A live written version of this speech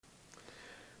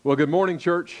Well, good morning,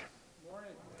 church.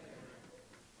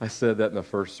 I said that in the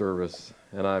first service,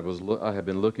 and I have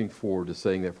been looking forward to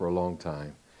saying that for a long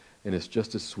time, and it's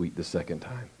just as sweet the second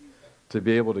time. To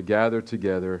be able to gather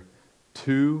together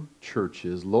two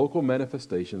churches, local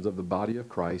manifestations of the body of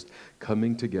Christ,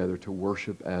 coming together to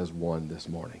worship as one this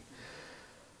morning.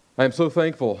 I am so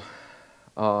thankful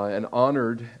and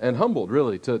honored and humbled,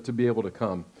 really, to be able to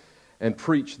come and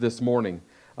preach this morning.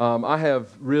 I have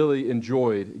really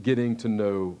enjoyed getting to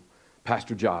know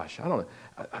Pastor Josh. I don't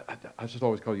know. I just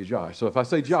always call you Josh. So if I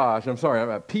say Josh, I'm sorry.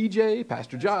 I'm PJ,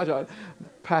 Pastor Josh.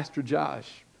 Pastor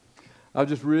Josh. I've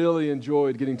just really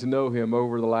enjoyed getting to know him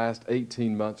over the last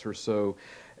 18 months or so.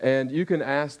 And you can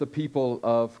ask the people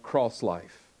of Cross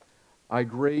Life. I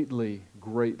greatly,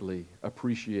 greatly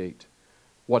appreciate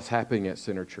what's happening at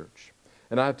Center Church.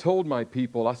 And I told my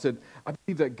people, I said, I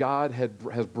believe that God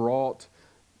has brought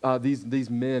these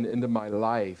men into my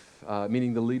life,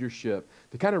 meaning the leadership,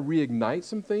 to kind of reignite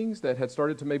some things that had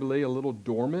started to maybe lay a little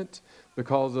dormant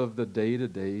because of the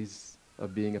day-to-days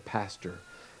of being a pastor.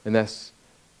 And that's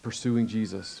pursuing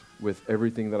Jesus with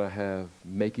everything that I have,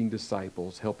 making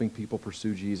disciples, helping people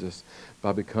pursue Jesus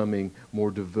by becoming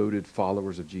more devoted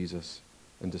followers of Jesus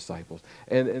and disciples.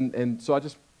 And so I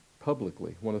just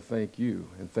publicly want to thank you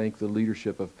and thank the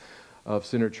leadership of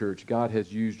Center Church. God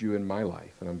has used you in my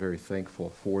life, and I'm very thankful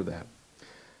for that.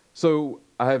 So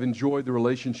I have enjoyed the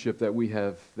relationship that we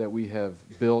have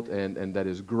built and that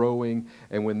is growing.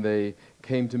 And when they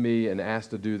came to me and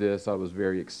asked to do this, I was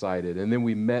very excited. And then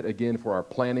we met again for our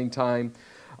planning time.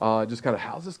 Just kind of,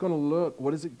 how's this going to look?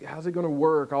 How's it going to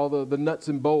work? All the nuts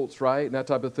and bolts, right? And that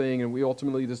type of thing. And we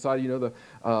ultimately decided,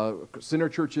 the Center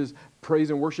Church's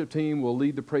praise and worship team will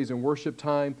lead the praise and worship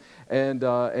time. And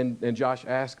Josh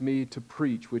asked me to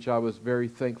preach, which I was very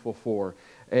thankful for.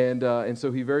 And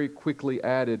so he very quickly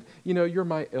added, you're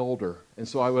my elder, and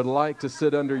so I would like to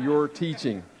sit under your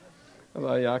teaching. I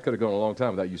thought, yeah, I could have gone a long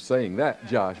time without you saying that,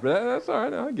 Josh, but that's all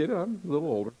right. I get it. I'm a little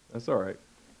older. That's all right.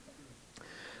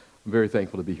 I'm very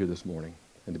thankful to be here this morning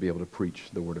and to be able to preach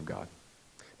the Word of God.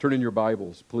 Turn in your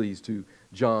Bibles, please, to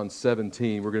John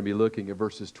 17. We're going to be looking at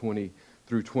verses 20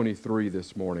 through 23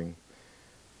 this morning.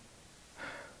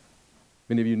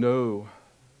 Many of you know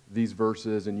these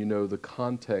verses, and you know the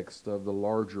context of the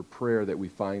larger prayer that we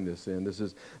find this in. This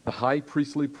is the high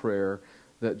priestly prayer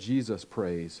that Jesus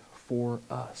prays for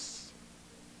us.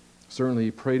 Certainly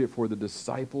he prayed it for the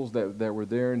disciples that were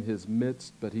there in his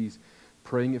midst, but he's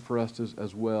praying it for us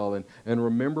as well. And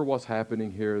remember what's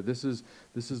happening here. This is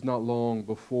not long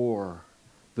before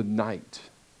the night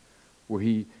where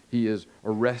he is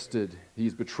arrested,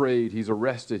 he's betrayed, he's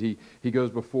arrested, he goes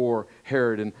before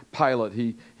Herod and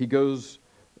Pilate, he goes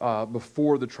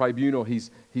before the tribunal,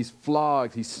 he's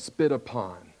flogged, he's spit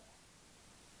upon,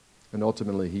 and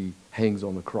ultimately he hangs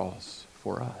on the cross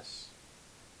for us.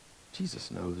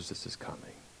 Jesus knows this is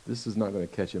coming. This is not going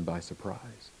to catch him by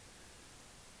surprise.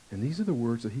 And these are the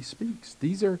words that he speaks.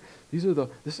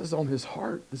 This is on his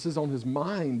heart. This is on his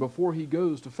mind before he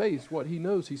goes to face what he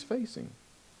knows he's facing.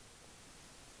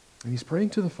 And he's praying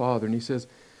to the Father, and he says,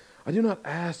 I do not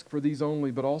ask for these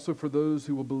only, but also for those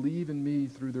who will believe in me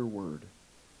through their word,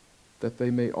 that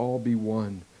they may all be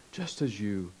one, just as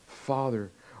you, Father,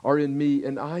 are in me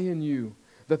and I in you,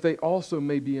 that they also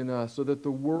may be in us, so that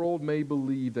the world may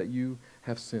believe that you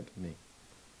have sent me.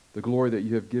 The glory that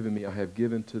you have given me, I have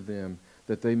given to them,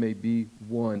 that they may be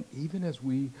one, even as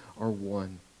we are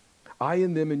one. I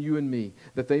in them and you in me,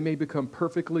 that they may become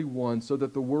perfectly one, so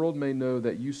that the world may know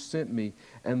that you sent me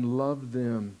and loved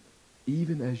them,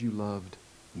 even as you loved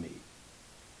me.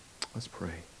 Let's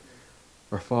pray.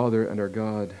 Our Father and our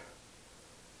God,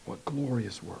 what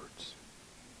glorious words.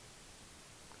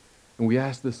 And we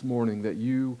ask this morning that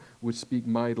you would speak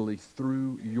mightily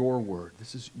through your word.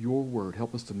 This is your word.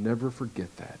 Help us to never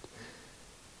forget that.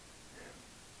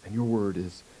 And your word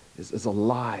is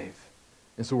alive.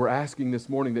 And so we're asking this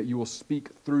morning that you will speak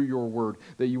through your word,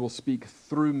 that you will speak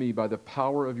through me by the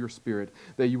power of your Spirit,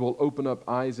 that you will open up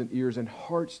eyes and ears and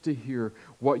hearts to hear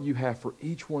what you have for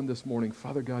each one this morning.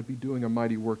 Father God, be doing a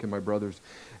mighty work in my brothers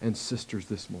and sisters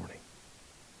this morning.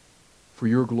 For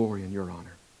your glory and your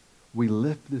honor, we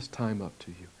lift this time up to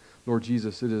you. Lord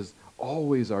Jesus, it is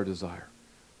always our desire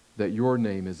that your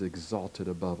name is exalted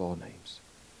above all names.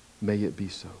 May it be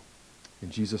so. In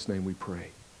Jesus' name we pray.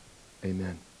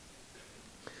 Amen.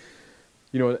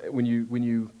 You know, when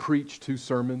you preach two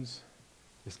sermons,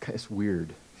 it's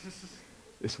weird.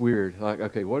 It's weird. Like,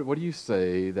 okay, what do you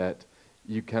say that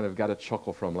you kind of got a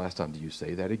chuckle from last time? Do you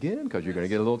say that again? Because you're going to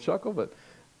get a little chuckle, but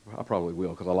I probably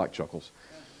will because I like chuckles.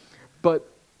 But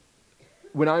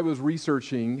when I was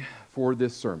researching for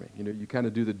this sermon, you kind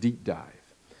of do the deep dive.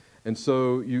 And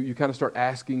so you kind of start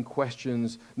asking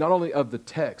questions, not only of the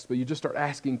text, but you just start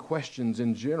asking questions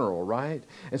in general, right?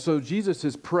 And so Jesus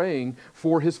is praying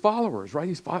for his followers, right?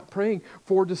 He's praying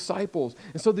for disciples.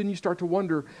 And so then you start to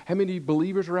wonder how many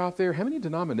believers are out there, how many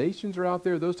denominations are out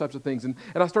there, those types of things. And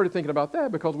I started thinking about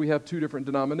that because we have two different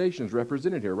denominations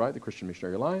represented here, right? The Christian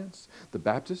Missionary Alliance, the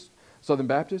Baptist, Southern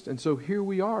Baptist. And so here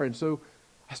we are. And so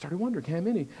I started wondering how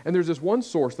many. And there's this one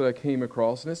source that I came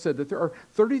across, and it said that there are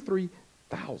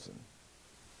 33,000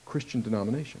 Christian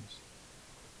denominations.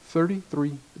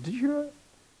 33. Did you hear that?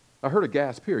 I heard a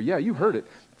gasp here. Yeah, you heard it.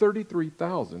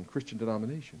 33,000 Christian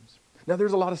denominations. Now,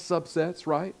 there's a lot of subsets,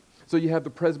 right? So you have the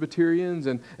Presbyterians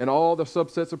and all the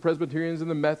subsets of Presbyterians and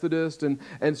the Methodists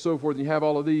and so forth. And you have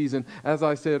all of these. And as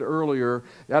I said earlier,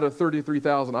 out of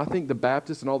 33,000, I think the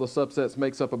Baptists and all the subsets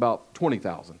makes up about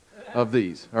 20,000 of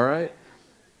these, all right?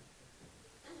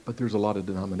 But there's a lot of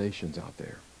denominations out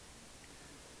there.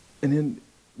 And then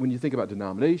when you think about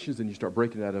denominations, then you start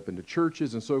breaking that up into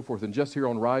churches and so forth. And just here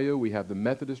on Rio, we have the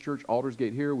Methodist Church,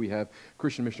 Aldersgate here. We have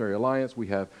Christian Missionary Alliance. We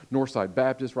have Northside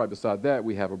Baptist. Right beside that,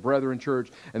 we have a Brethren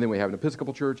Church. And then we have an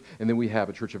Episcopal Church. And then we have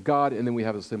a Church of God. And then we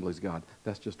have Assemblies of God.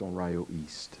 That's just on Rio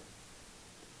East.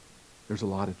 There's a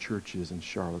lot of churches in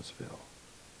Charlottesville.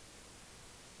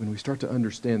 When we start to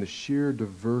understand the sheer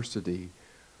diversity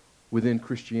within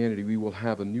Christianity, we will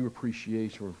have a new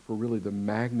appreciation for really the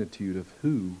magnitude of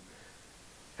who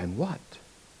and what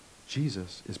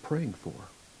Jesus is praying for.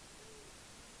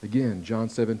 Again, John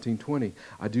 17:20,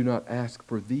 I do not ask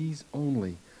for these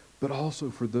only, but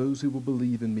also for those who will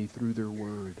believe in me through their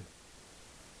word.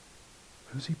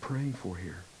 Who's he praying for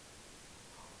here?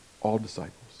 All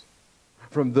disciples.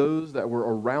 From those that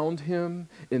were around him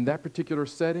in that particular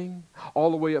setting,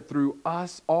 all the way up through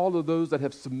us, all of those that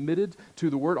have submitted to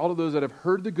the word, all of those that have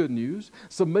heard the good news,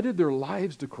 submitted their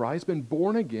lives to Christ, been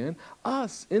born again,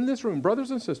 us in this room, brothers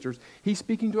and sisters, he's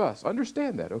speaking to us.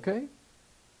 Understand that, okay?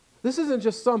 This isn't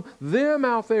just them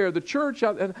out there, the church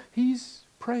out there. He's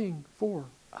praying for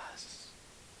us.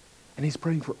 And he's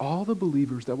praying for all the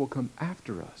believers that will come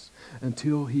after us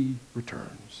until he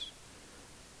returns.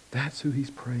 That's who he's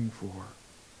praying for.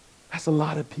 That's a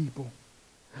lot of people.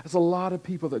 That's a lot of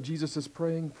people that Jesus is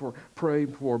praying for.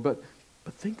 But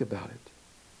think about it.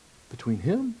 Between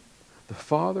him, the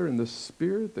Father, and the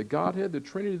Spirit, the Godhead, the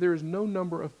Trinity, there is no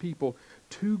number of people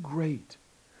too great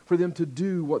for them to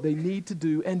do what they need to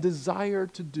do and desire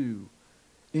to do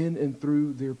in and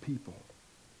through their people.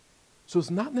 So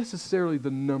it's not necessarily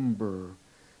the number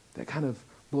that kind of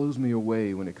blows me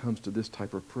away when it comes to this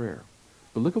type of prayer.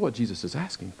 But look at what Jesus is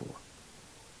asking for.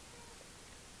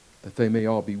 That they may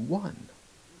all be one,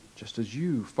 just as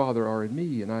you, Father, are in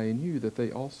me and I in you, that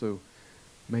they also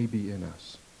may be in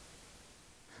us.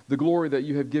 The glory that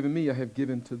you have given me, I have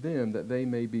given to them, that they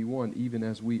may be one, even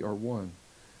as we are one.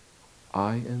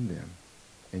 I and them,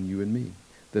 and you and me,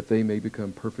 that they may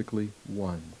become perfectly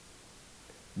one.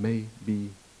 May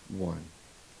be one,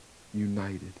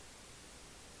 united.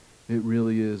 It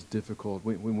really is difficult.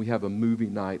 When we have a movie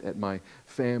night at my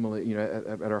family,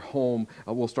 at our home,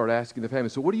 we'll start asking the family,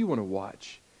 so what do you want to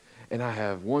watch? And I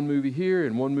have one movie here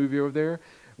and one movie over there.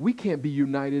 We can't be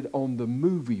united on the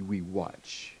movie we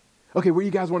watch. Okay, where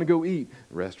you guys want to go eat?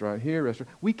 Restaurant here, restaurant.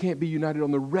 We can't be united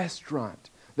on the restaurant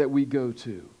that we go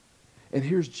to. And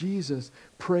here's Jesus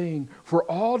praying for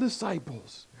all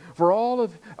disciples, for all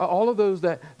of those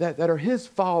that are his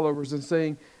followers, and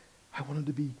saying, I want them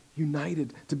to be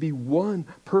united, to be one,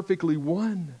 perfectly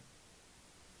one.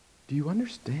 Do you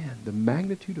understand the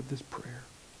magnitude of this prayer?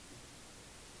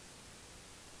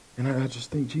 And I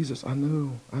just think, Jesus, I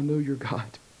know you're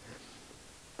God,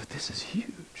 but this is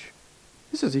huge.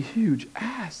 This is a huge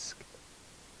ask.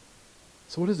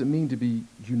 So what does it mean to be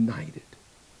united?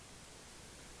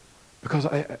 Because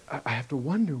I have to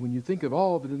wonder, when you think of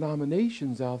all the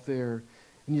denominations out there,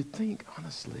 and you think,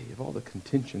 honestly, of all the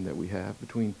contention that we have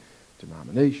between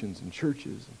denominations and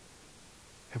churches,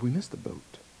 have we missed the boat?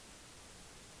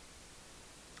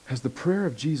 Has the prayer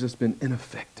of Jesus been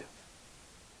ineffective?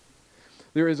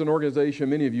 There is an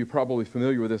organization, many of you are probably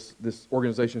familiar with this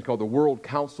organization called the World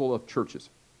Council of Churches.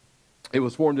 It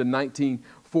was formed in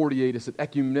 1948. It's an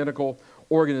ecumenical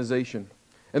organization.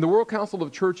 And the World Council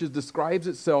of Churches describes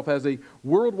itself as a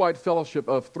worldwide fellowship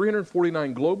of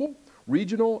 349 global,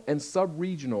 regional, and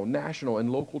sub-regional, national, and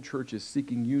local churches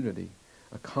seeking unity,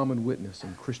 a common witness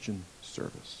in Christian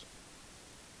service.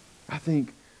 I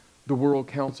think the World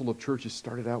Council of Churches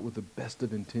started out with the best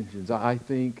of intentions. I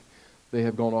think they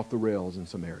have gone off the rails in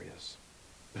some areas.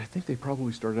 But I think they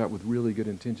probably started out with really good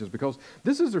intentions, because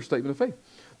this is their statement of faith.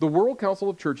 The World Council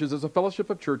of Churches is a fellowship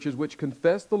of churches which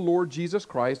confess the Lord Jesus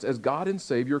Christ as God and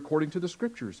Savior according to the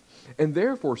Scriptures, and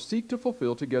therefore seek to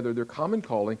fulfill together their common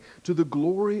calling to the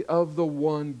glory of the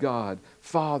one God,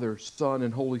 Father, Son,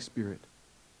 and Holy Spirit.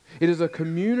 It is a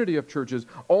community of churches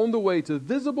on the way to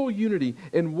visible unity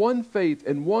in one faith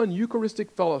and one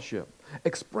Eucharistic fellowship,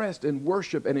 expressed in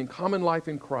worship and in common life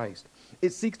in Christ.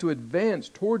 It seeks to advance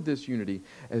toward this unity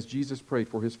as Jesus prayed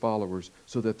for his followers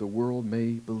so that the world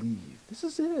may believe. This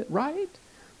is it, right?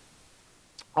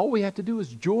 All we have to do is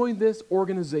join this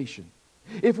organization.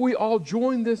 If we all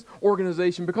join this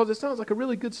organization, because it sounds like a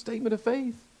really good statement of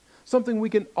faith, something we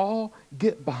can all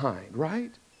get behind,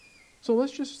 right? So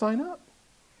let's just sign up.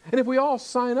 And if we all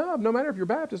sign up, no matter if you're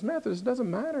Baptist, Methodist, it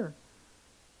doesn't matter.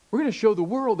 We're going to show the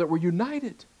world that we're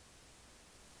united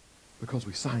because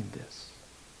we signed this.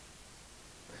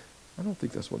 I don't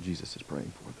think that's what Jesus is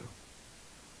praying for, though.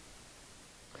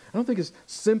 I don't think it's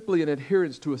simply an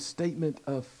adherence to a statement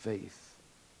of faith,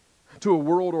 to a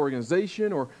world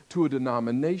organization or to a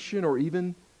denomination or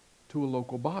even to a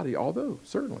local body, although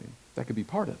certainly that could be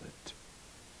part of it.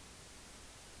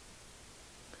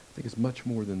 I think it's much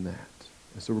more than that.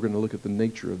 And so we're going to look at the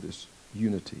nature of this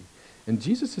unity. And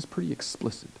Jesus is pretty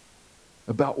explicit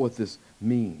about what this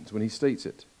means when he states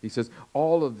it. He says,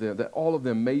 that all of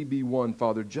them may be one,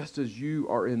 Father, just as you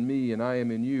are in me and I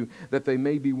am in you, that they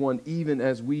may be one even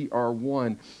as we are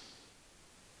one.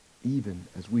 Even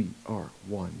as we are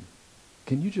one.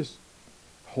 Can you just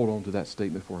hold on to that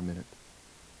statement for a minute?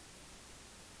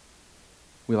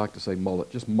 We like to say mull it.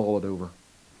 Just mull it over.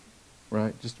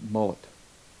 Right? Just mull it.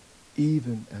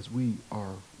 Even as we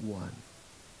are one.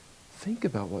 Think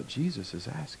about what Jesus is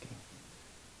asking.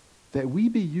 That we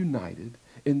be united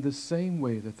in the same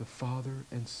way that the Father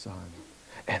and Son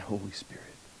and Holy Spirit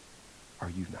are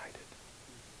united.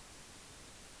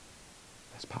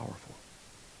 That's powerful.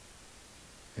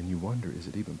 And you wonder, is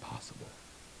it even possible?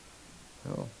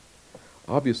 Well,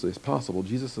 obviously it's possible.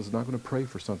 Jesus is not going to pray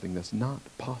for something that's not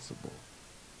possible.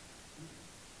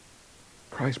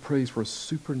 Christ prays for a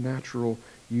supernatural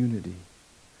unity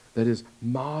that is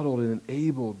modeled and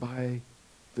enabled by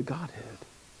the Godhead.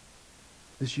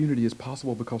 This unity is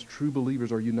possible because true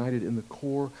believers are united in the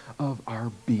core of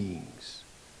our beings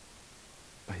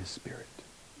by His Spirit.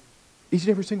 Each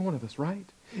and every single one of us, right?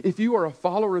 If you are a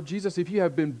follower of Jesus, if you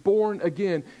have been born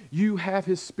again, you have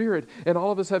His Spirit. And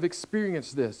all of us have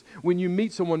experienced this. When you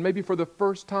meet someone, maybe for the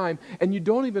first time, and you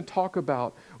don't even talk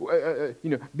about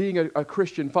being a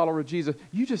Christian follower of Jesus,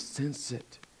 you just sense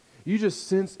it. You just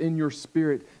sense in your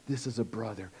spirit, this is a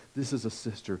brother, this is a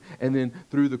sister. And then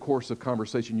through the course of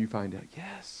conversation, you find out,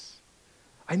 yes,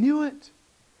 I knew it.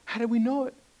 How did we know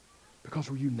it? Because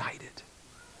we're united.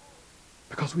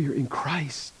 Because we are in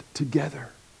Christ together.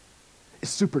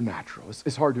 It's supernatural.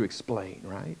 It's hard to explain,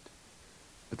 right?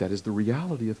 But that is the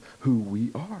reality of who we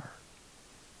are.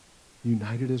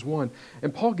 United as one.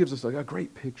 And Paul gives us a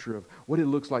great picture of what it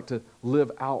looks like to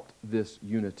live out this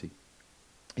unity.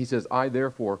 He says, I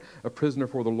therefore, a prisoner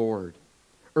for the Lord,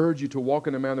 urge you to walk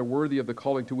in a manner worthy of the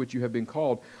calling to which you have been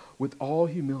called, with all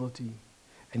humility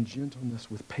and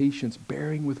gentleness, with patience,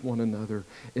 bearing with one another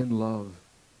in love,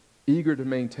 eager to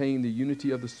maintain the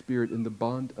unity of the Spirit in the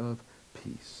bond of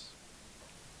peace.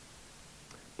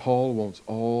 Paul wants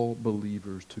all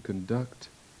believers to conduct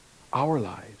our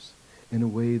lives in a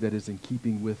way that is in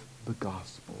keeping with the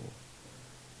gospel.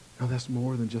 Now that's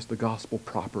more than just the gospel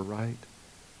proper, right?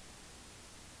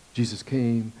 Jesus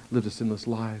came, lived a sinless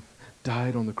life,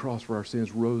 died on the cross for our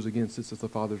sins, rose again, sits at the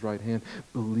Father's right hand.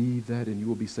 Believe that and you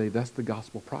will be saved. That's the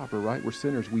gospel proper, right? We're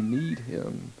sinners. We need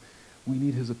Him. We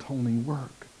need His atoning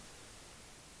work.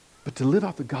 But to live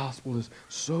out the gospel is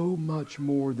so much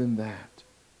more than that.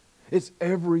 It's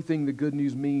everything the good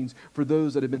news means for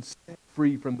those that have been set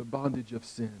free from the bondage of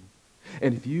sin.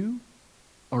 And if you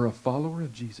are a follower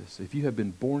of Jesus, if you have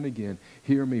been born again,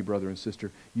 hear me, brother and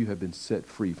sister, you have been set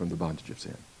free from the bondage of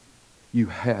sin. You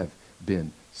have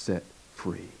been set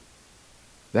free.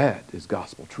 That is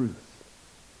gospel truth.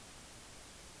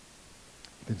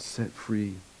 You've been set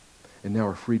free and now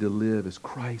are free to live as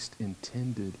Christ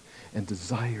intended and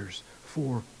desires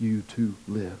for you to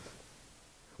live.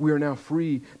 We are now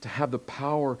free to have the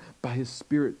power by His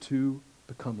Spirit to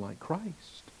become like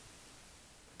Christ.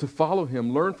 To follow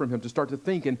Him, learn from Him, to start to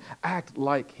think and act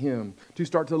like Him, to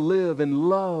start to live and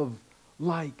love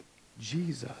like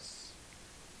Jesus.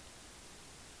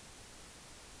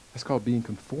 That's called being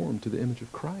conformed to the image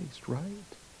of Christ, right?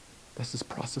 That's this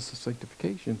process of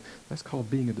sanctification. That's called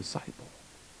being a disciple.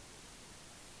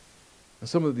 And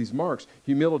some of these marks,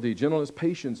 humility, gentleness,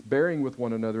 patience, bearing with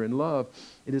one another in love,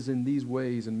 it is in these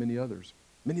ways and many others.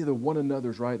 Many of the one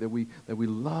another's, right, that we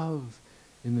love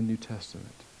in the New Testament.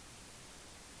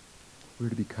 We're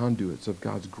to be conduits of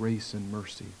God's grace and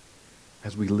mercy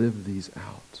as we live these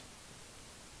out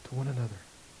to one another.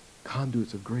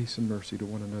 Conduits of grace and mercy to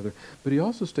one another. But he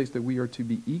also states that we are to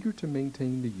be eager to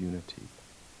maintain the unity.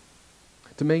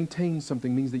 To maintain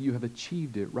something means that you have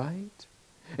achieved it, right?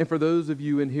 And for those of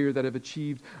you in here that have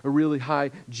achieved a really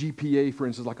high GPA, for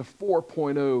instance, like a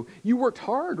 4.0, you worked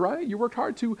hard, right? You worked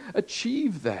hard to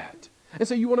achieve that. And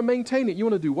so you want to maintain it. You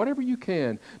want to do whatever you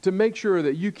can to make sure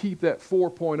that you keep that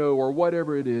 4.0 or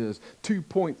whatever it is,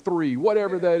 2.3,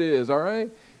 whatever that is, all right?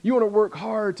 You want to work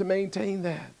hard to maintain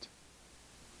that.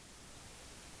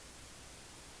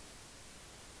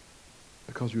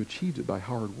 Because you achieved it by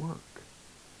hard work.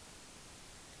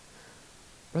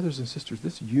 Brothers and sisters,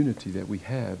 this unity that we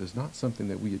have is not something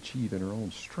that we achieve in our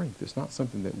own strength. It's not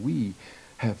something that we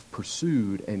have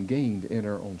pursued and gained in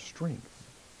our own strength.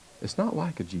 It's not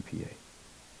like a GPA.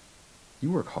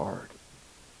 You work hard.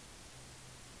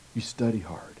 You study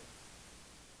hard.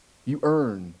 You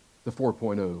earn the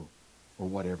 4.0 or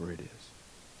whatever it is.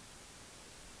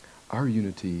 Our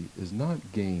unity is not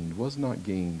gained, was not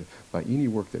gained by any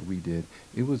work that we did.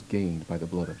 It was gained by the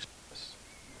blood of Jesus.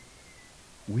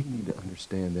 We need to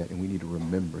understand that, and we need to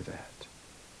remember that.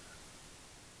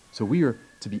 So we are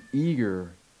to be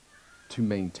eager to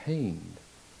maintain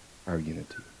our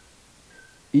unity.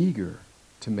 Eager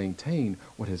to maintain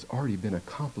what has already been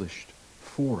accomplished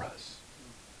for us.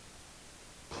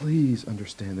 Please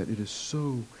understand that it is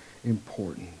so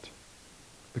important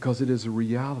because it is a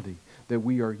reality that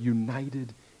we are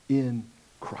united in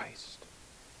Christ.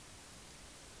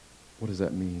 What does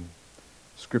that mean?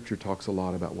 Scripture talks a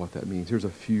lot about what that means. Here's a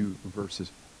few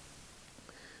verses.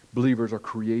 Believers are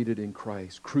created in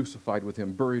Christ, crucified with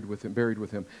Him, buried with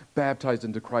Him, baptized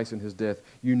into Christ in His death,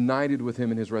 united with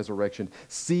Him in His resurrection,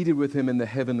 seated with Him in the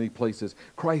heavenly places.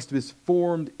 Christ is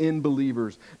formed in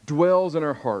believers, dwells in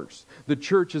our hearts. The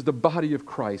church is the body of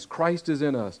Christ. Christ is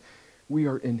in us. We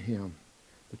are in Him.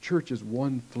 The church is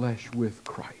one flesh with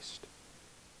Christ.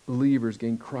 Believers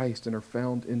gain Christ and are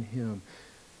found in Him.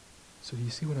 So do you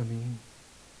see what I mean?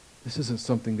 This isn't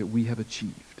something that we have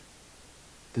achieved.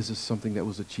 This is something that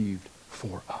was achieved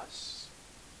for us.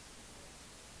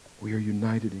 We are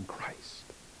united in Christ.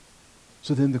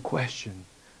 So then the question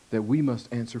that we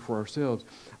must answer for ourselves,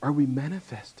 are we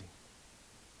manifesting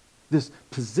this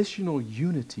positional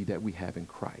unity that we have in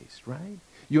Christ, right?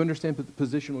 You understand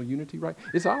positional unity, right?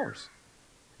 It's ours.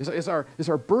 It's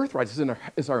our birthright.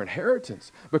 It's our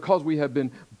inheritance because we have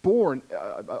been born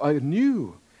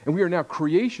anew. And we are now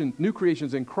new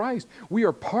creations in Christ. We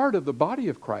are part of the body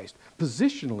of Christ.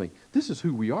 Positionally, this is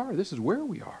who we are. This is where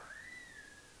we are.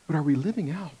 But are we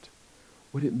living out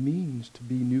what it means to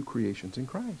be new creations in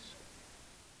Christ?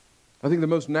 I think the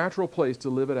most natural place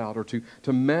to live it out or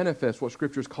to manifest what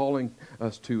Scripture is calling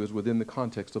us to is within the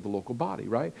context of the local body,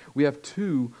 right? We have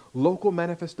two local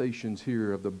manifestations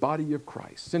here of the body of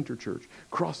Christ, Center Church,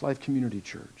 Cross Life Community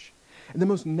Church. And the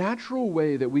most natural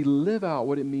way that we live out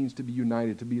what it means to be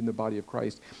united, to be in the body of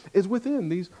Christ, is within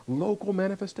these local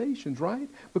manifestations, right?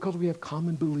 Because we have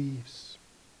common beliefs,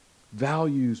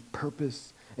 values,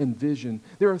 purpose, and vision.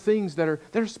 There are things that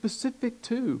are specific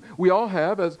too. We all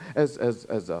have, as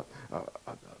a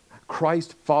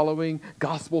Christ-following,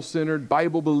 gospel-centered,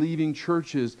 Bible-believing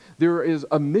churches, there is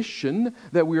a mission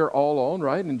that we are all on,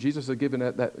 right? And Jesus has given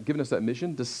us that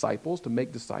mission, disciples, to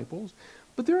make disciples.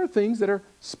 But there are things that are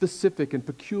specific and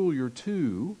peculiar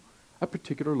to a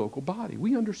particular local body.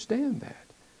 We understand that.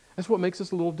 That's what makes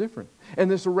us a little different.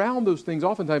 And it's around those things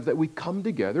oftentimes that we come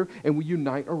together and we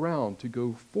unite around to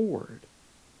go forward.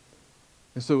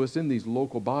 And so it's in these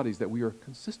local bodies that we are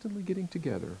consistently getting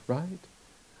together, right?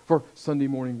 For Sunday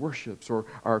morning worships or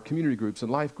our community groups and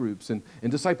life groups and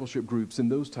discipleship groups and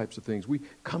those types of things. We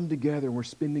come together and we're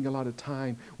spending a lot of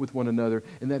time with one another,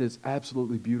 and that is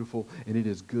absolutely beautiful and it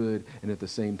is good, and at the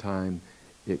same time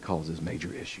it causes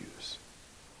major issues.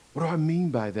 What do I mean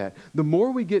by that? The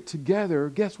more we get together,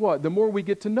 guess what? The more we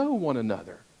get to know one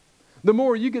another. The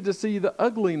more you get to see the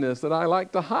ugliness that I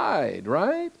like to hide,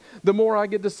 right? The more I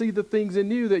get to see the things in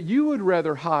you that you would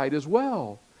rather hide as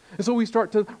well. And so we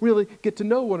start to really get to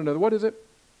know one another. What is it?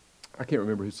 I can't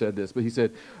remember who said this, but he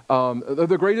said,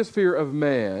 the greatest fear of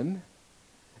man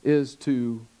is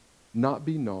to not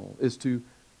be known,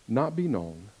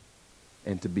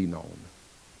 and to be known.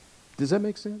 Does that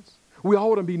make sense? We all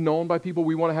want to be known by people.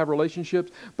 We want to have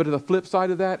relationships. But at the flip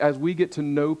side of that, as we get to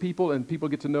know people and people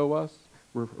get to know us,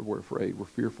 we're afraid, we're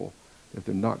fearful that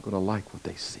they're not going to like what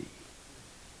they see.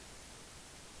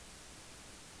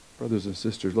 Brothers and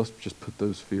sisters, let's just put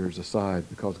those fears aside,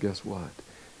 because guess what?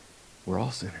 We're all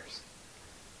sinners.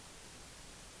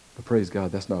 But praise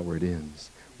God, that's not where it ends.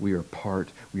 We are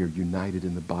united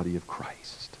in the body of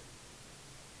Christ.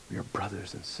 We are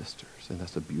brothers and sisters, and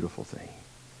that's a beautiful thing.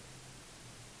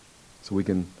 So we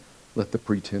can let the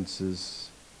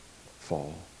pretenses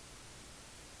fall.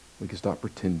 We can stop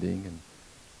pretending and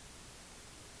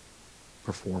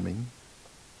performing.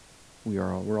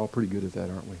 We're all pretty good at that,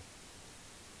 aren't we?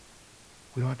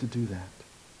 We don't have to do that.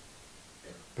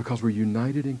 Because we're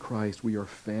united in Christ, we are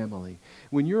family.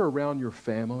 When you're around your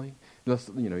family,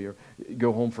 you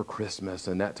go home for Christmas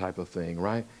and that type of thing,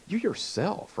 right? You're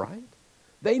yourself, right?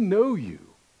 They know you.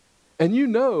 And you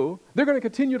know they're going to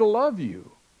continue to love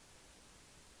you.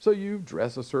 So you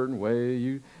dress a certain way,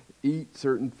 you eat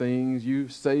certain things, you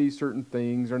say certain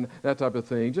things, or that type of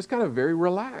thing. Just kind of very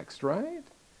relaxed, right?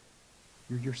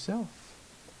 You're yourself.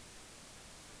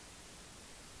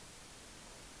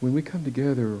 When we come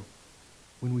together,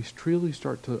 when we truly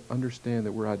start to understand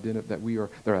that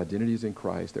their identity is in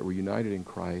Christ, that we're united in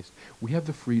Christ, we have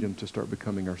the freedom to start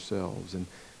becoming ourselves and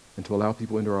to allow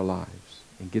people into our lives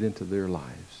and get into their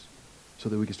lives so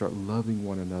that we can start loving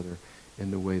one another in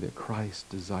the way that Christ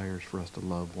desires for us to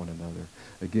love one another.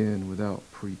 Again, without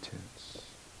pretense.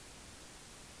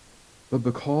 But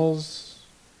because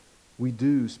we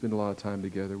do spend a lot of time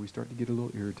together, we start to get a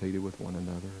little irritated with one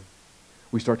another.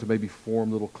 We start to maybe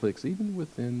form little cliques, even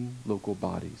within local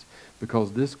bodies,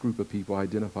 because this group of people I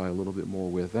identify a little bit more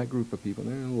with. That group of people,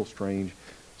 they're a little strange,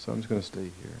 so I'm just going to stay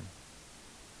here.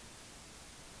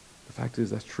 The fact is,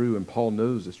 that's true, and Paul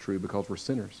knows it's true because we're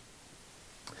sinners.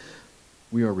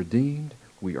 We are redeemed,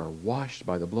 we are washed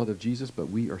by the blood of Jesus, but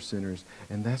we are sinners,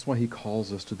 and that's why he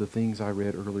calls us to the things I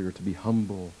read earlier, to be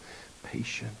humble,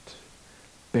 patient,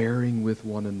 bearing with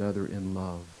one another in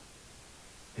love.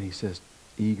 And he says,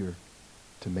 eager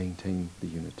to maintain the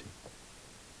unity.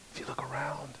 If you look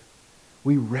around,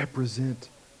 we represent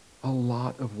a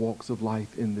lot of walks of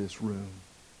life in this room.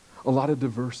 A lot of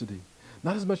diversity.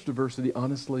 Not as much diversity,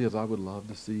 honestly, as I would love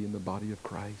to see in the body of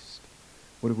Christ.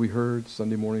 What have we heard?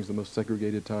 Sunday morning is the most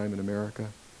segregated time in America.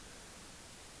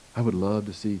 I would love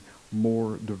to see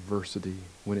more diversity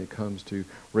when it comes to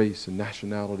race and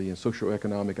nationality and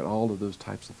socioeconomic and all of those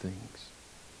types of things.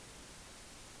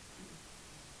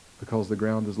 Because the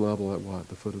ground is level at what?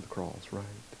 The foot of the cross, right?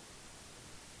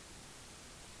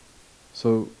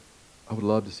 So I would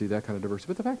love to see that kind of diversity.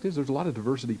 But the fact is, there's a lot of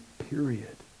diversity,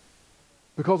 period.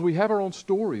 Because we have our own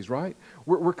stories, right?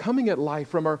 We're coming at life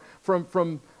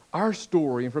from our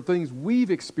story and from things we've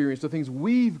experienced, the things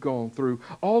we've gone through,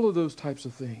 all of those types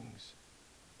of things.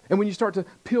 And when you start to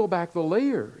peel back the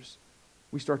layers,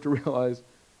 we start to realize,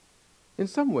 in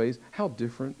some ways, how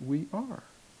different we are.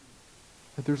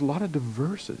 That there's a lot of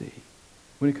diversity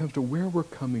when it comes to where we're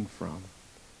coming from.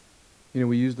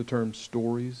 We use the term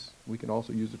stories. We can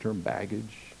also use the term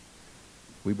baggage.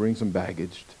 We bring some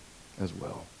baggage as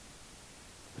well.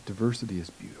 But diversity is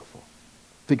beautiful.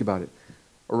 Think about it.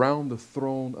 Around the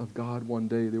throne of God one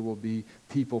day, there will be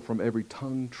people from every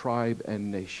tongue, tribe,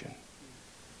 and nation.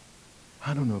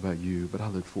 I don't know about you, but I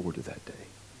look forward to that day.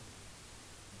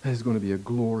 That is going to be a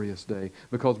glorious day.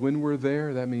 Because when we're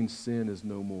there, that means sin is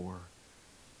no more.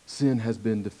 Sin has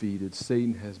been defeated.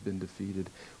 Satan has been defeated.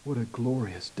 What a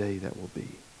glorious day that will be.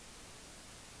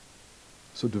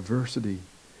 So diversity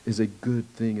is a good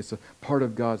thing. It's a part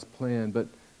of God's plan. But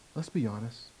let's be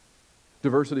honest.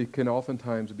 Diversity can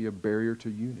oftentimes be a barrier to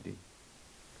unity.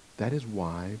 That is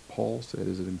why Paul said it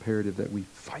is imperative that we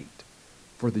fight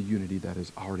for the unity that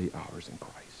is already ours in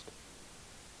Christ.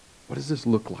 What does this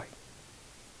look like?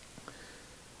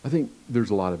 I think there's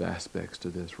a lot of aspects to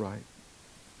this, right?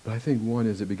 But I think one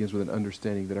is it begins with an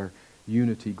understanding that our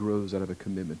unity grows out of a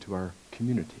commitment to our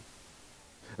community.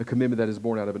 A commitment that is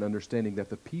born out of an understanding that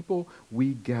the people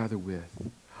we gather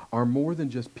with are more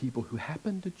than just people who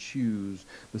happen to choose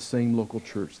the same local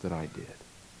church that I did.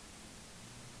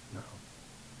 No.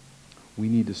 We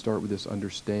need to start with this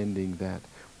understanding that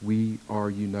we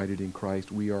are united in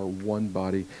Christ. We are one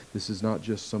body. This is not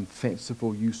just some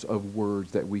fanciful use of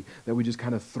words that we just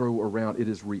kind of throw around. It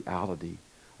is reality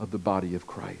of the body of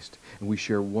Christ. And we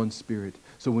share one spirit.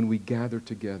 So when we gather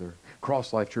together,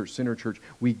 Cross Life Church, Center Church,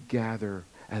 we gather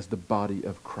as the body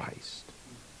of Christ.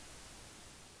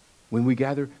 When we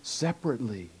gather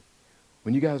separately,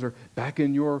 when you guys are back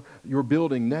in your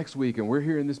building next week and we're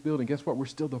here in this building, guess what? We're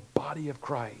still the body of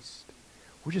Christ.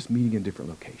 We're just meeting in different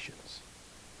locations.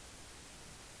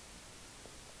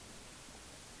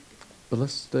 But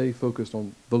let's stay focused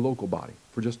on the local body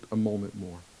for just a moment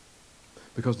more.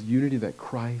 Because the unity that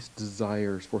Christ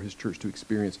desires for his church to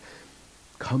experience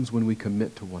comes when we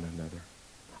commit to one another.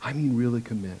 I mean really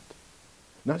commit.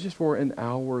 Not just for an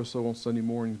hour or so on Sunday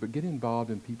mornings, but get involved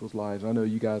in people's lives. I know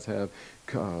you guys have,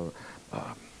 what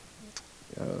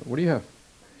do you have?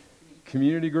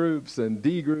 Community groups and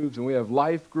D groups, and we have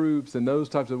life groups and those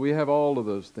types of, we have all of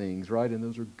those things, right? And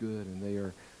those are good,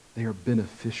 and they are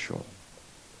beneficial.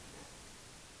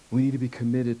 We need to be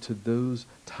committed to those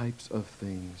types of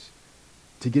things,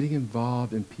 to getting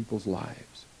involved in people's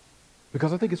lives.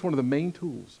 Because I think it's one of the main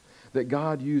tools that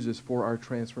God uses for our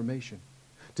transformation,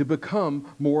 to become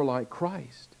more like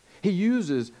Christ. He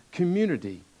uses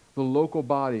community, the local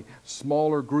body,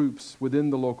 smaller groups within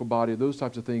the local body, those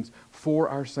types of things for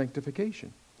our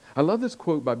sanctification. I love this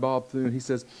quote by Bob Thune. He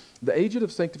says, "The agent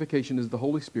of sanctification is the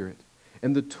Holy Spirit,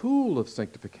 and the tool of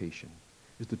sanctification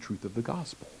is the truth of the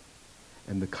gospel.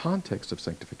 And the context of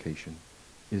sanctification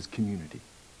is community."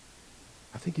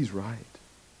 I think he's right.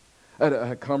 I had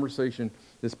a conversation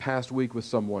this past week with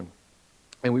someone,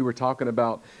 and we were talking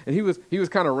about, and he was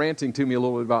kind of ranting to me a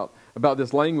little bit about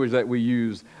this language that we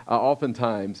use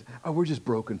oftentimes. Oh, we're just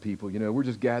broken people, we're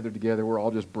just gathered together, we're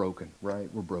all just broken, right?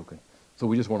 We're broken. So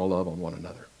we just want to love on one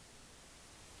another.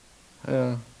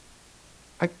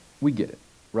 We get it,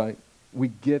 right? We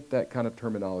get that kind of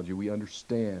terminology. We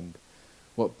understand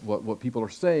what people are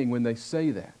saying when they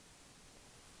say that.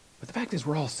 But the fact is,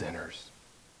 we're all sinners.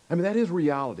 I mean, that is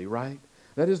reality, right?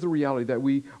 That is the reality, that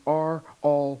we are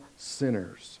all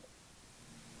sinners.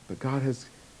 But God has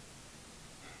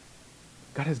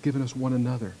given us one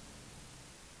another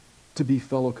to be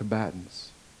fellow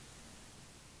combatants.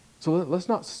 So let's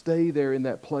not stay there in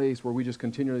that place where we just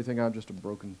continually think, I'm just a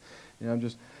broken,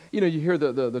 you hear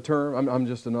the term, I'm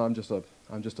just a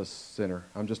sinner.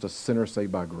 I'm just a sinner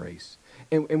saved by grace.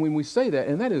 And when we say that,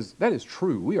 and that is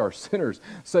true, we are sinners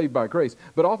saved by grace.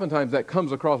 But oftentimes that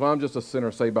comes across, well, I'm just a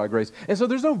sinner saved by grace. And so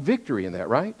there's no victory in that,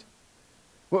 right?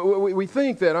 We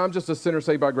think that I'm just a sinner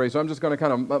saved by grace, so I'm just going to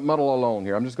kind of muddle along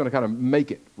here. I'm just going to kind of make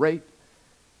it, right?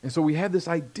 And so we have this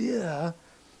idea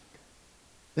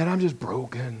that I'm just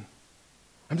broken.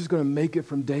 I'm just going to make it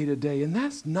from day to day. And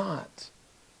that's not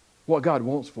what God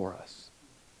wants for us.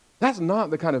 That's not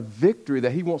the kind of victory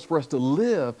that He wants for us to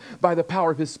live by the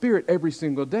power of His Spirit every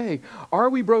single day. Are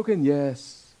we broken?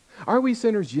 Yes. Are we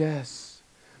sinners? Yes.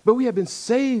 But we have been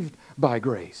saved by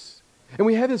grace. And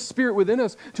we have His Spirit within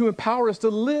us to empower us to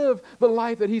live the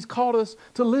life that He's called us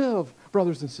to live,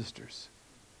 brothers and sisters.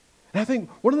 And I think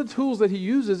one of the tools that He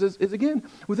uses is again,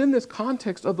 within this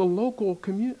context of the local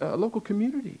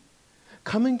community.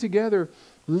 Coming together,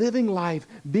 living life,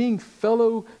 being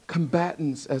fellow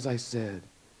combatants, as I said.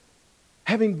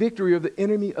 Having victory over the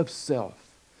enemy of self,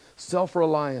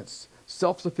 self-reliance,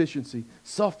 self-sufficiency,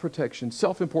 self-protection,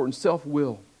 self-importance,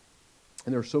 self-will.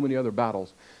 And there are so many other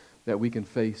battles that we can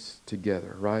face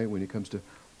together, right? When it comes to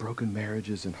broken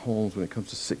marriages and homes, when it comes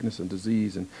to sickness and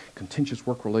disease and contentious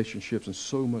work relationships and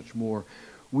so much more,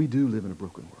 we do live in a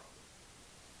broken world.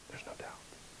 There's no doubt.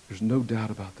 There's no doubt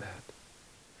about that.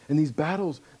 And these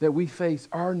battles that we face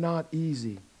are not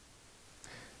easy.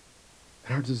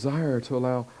 And our desire to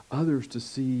allow others to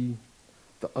see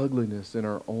the ugliness in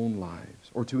our own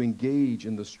lives or to engage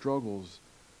in the struggles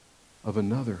of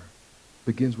another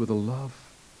begins with a love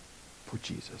for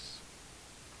Jesus.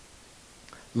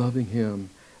 Loving Him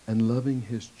and loving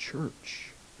His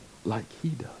church like He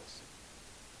does.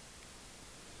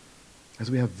 As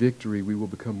we have victory, we will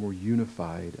become more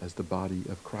unified as the body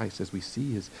of Christ, as we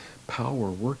see His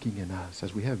power working in us,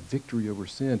 as we have victory over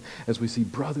sin, as we see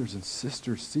brothers and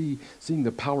sisters seeing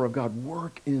the power of God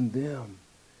work in them,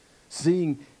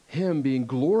 seeing Him being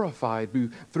glorified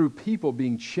through people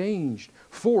being changed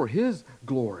for His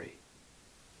glory.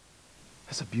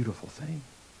 That's a beautiful thing.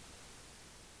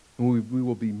 And we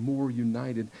will be more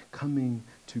united coming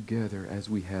together as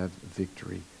we have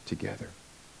victory together.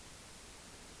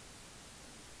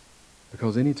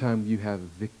 Because anytime you have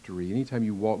victory, anytime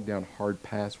you walk down hard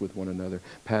paths with one another,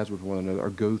 or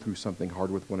go through something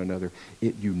hard with one another,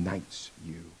 it unites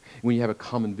you. When you have a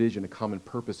common vision, a common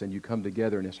purpose, and you come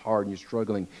together and it's hard and you're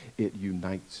struggling, it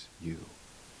unites you.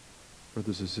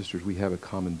 Brothers and sisters, we have a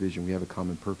common vision, we have a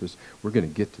common purpose. We're going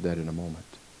to get to that in a moment.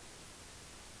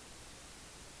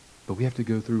 But we have to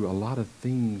go through a lot of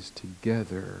things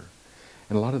together.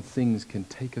 And a lot of things can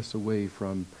take us away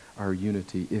from our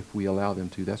unity if we allow them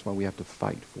to. That's why we have to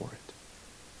fight for it.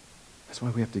 That's why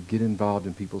we have to get involved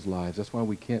in people's lives. That's why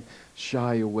we can't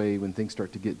shy away when things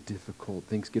start to get difficult.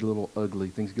 Things get a little ugly.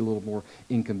 Things get a little more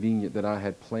inconvenient than I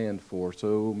had planned for.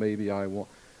 So maybe I won't.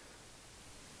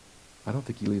 I don't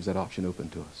think He leaves that option open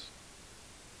to us.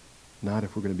 Not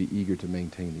if we're going to be eager to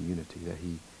maintain the unity that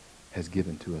He has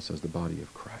given to us as the body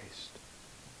of Christ.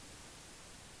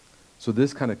 So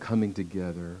this kind of coming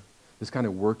together, this kind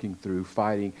of working through,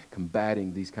 fighting,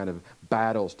 combating these kind of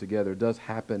battles together does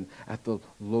happen at the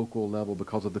local level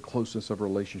because of the closeness of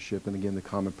relationship and, again, the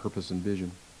common purpose and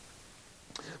vision.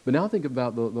 But now think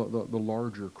about the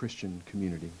larger Christian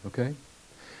community, okay?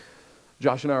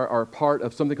 Josh and I are part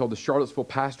of something called the Charlottesville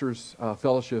Pastors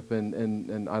Fellowship,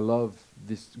 and I love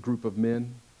this group of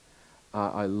men.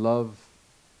 I love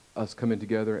us coming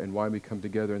together and why we come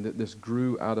together. And this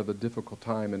grew out of a difficult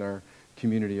time in our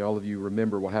community. All of you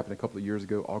remember what happened a couple of years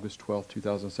ago, August 12th,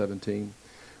 2017,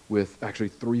 with actually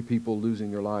 3 people losing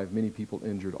their life, many people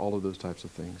injured, all of those types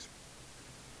of things.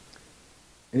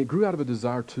 And it grew out of a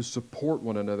desire to support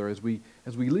one another as we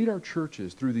lead our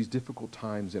churches through these difficult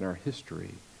times in our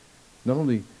history, not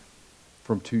only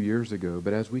from 2 years ago,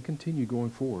 but as we continue going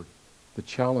forward, the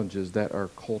challenges that our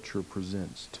culture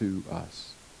presents to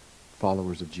us,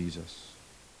 followers of Jesus.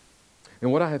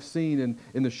 And what I have seen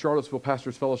in the Charlottesville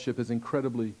Pastors Fellowship is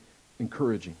incredibly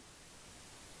encouraging.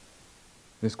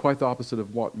 And it's quite the opposite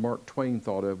of what Mark Twain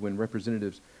thought of when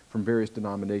representatives from various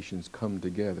denominations come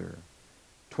together.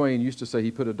 Twain used to say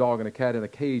he put a dog and a cat in a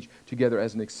cage together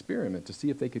as an experiment to see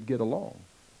if they could get along.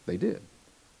 They did.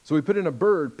 So he put in a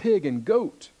bird, pig, and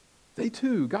goat. They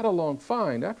too got along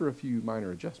fine after a few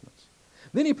minor adjustments.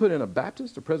 Then he put in a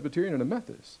Baptist, a Presbyterian, and a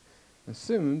Methodist. And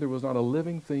soon there was not a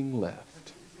living thing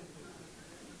left.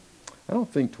 I don't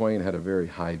think Twain had a very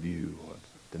high view of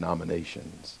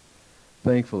denominations.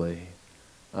 Thankfully,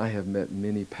 I have met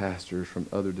many pastors from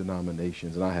other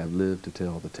denominations, and I have lived to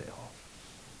tell the tale.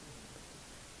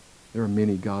 There are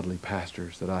many godly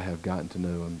pastors that I have gotten to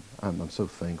know, and I'm so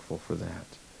thankful for that,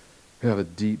 who have a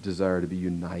deep desire to be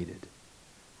united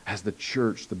as the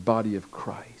church, the body of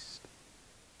Christ.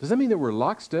 Does that mean that we're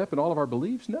lockstep in all of our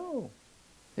beliefs? No,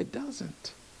 it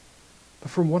doesn't.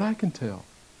 But from what I can tell,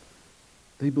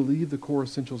 they believe the core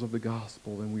essentials of the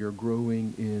gospel, and we are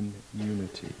growing in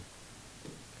unity.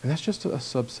 And that's just a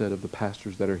subset of the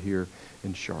pastors that are here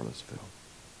in Charlottesville.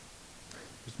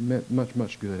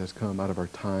 Much good has come out of our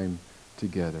time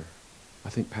together. I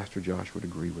think Pastor Josh would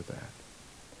agree with that.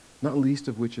 Not least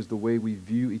of which is the way we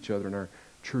view each other in our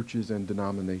churches and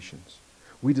denominations.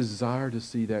 We desire to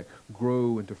see that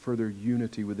grow into further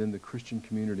unity within the Christian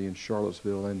community in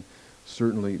Charlottesville and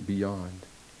certainly beyond.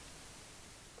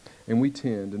 And we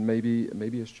tend, and maybe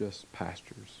it's just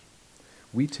pastors,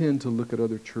 we tend to look at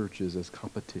other churches as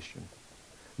competition.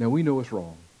 Now we know it's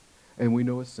wrong, and we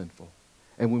know it's sinful.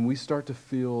 And when we start to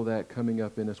feel that coming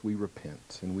up in us, we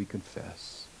repent and we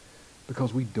confess.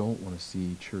 Because we don't want to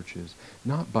see churches,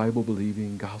 not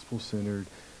Bible-believing, gospel-centered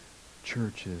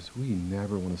churches, we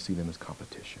never want to see them as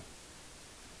competition.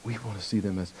 We want to see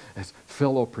them as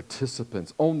fellow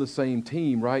participants on the same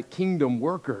team, right? Kingdom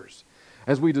workers.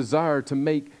 As we desire to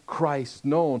make Christ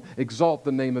known, exalt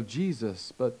the name of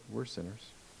Jesus. But we're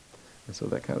sinners. And so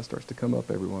that kind of starts to come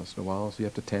up every once in a while. So you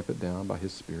have to tamp it down by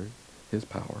His Spirit, His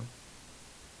power.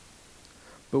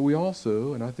 But we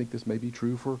also, and I think this may be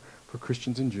true for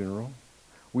Christians in general,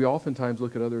 we oftentimes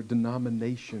look at other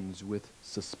denominations with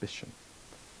suspicion.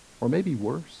 Or maybe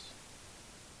worse.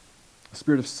 A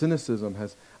spirit of cynicism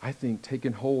has, I think,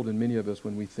 taken hold in many of us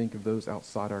when we think of those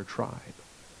outside our tribe.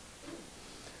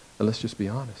 And let's just be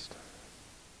honest.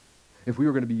 If we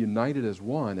were going to be united as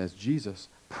one, as Jesus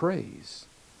prays,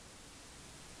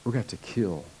 we're going to have to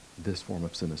kill this form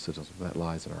of cynicism that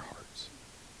lies in our hearts.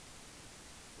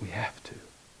 We have to.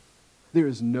 There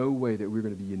is no way that we're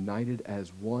going to be united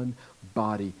as one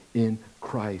body in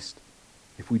Christ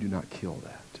if we do not kill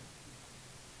that.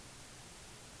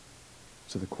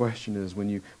 So the question is, when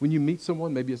you meet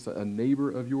someone, maybe it's a neighbor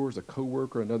of yours, a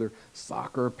coworker, another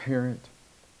soccer parent,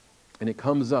 and it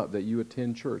comes up that you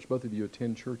attend church, both of you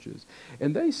attend churches,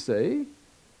 and they say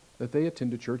that they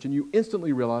attend a church, and you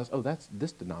instantly realize, oh, that's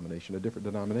this denomination, a different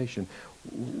denomination.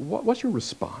 What's your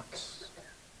response?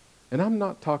 And I'm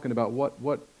not talking about what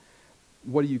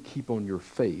do you keep on your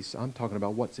face. I'm talking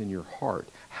about what's in your heart.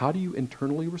 How do you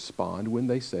internally respond when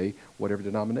they say whatever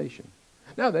denomination?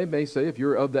 Now, they may say, if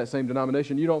you're of that same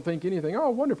denomination, you don't think anything.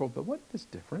 Oh, wonderful. But what if it's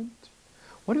different?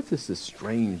 What if this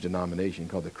strange denomination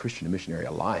called the Christian Missionary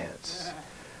Alliance?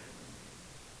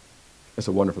 It's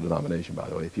a wonderful denomination, by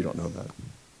the way, if you don't know about it.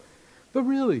 But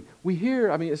really, we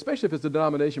hear, especially if it's a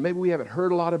denomination maybe we haven't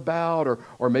heard a lot about,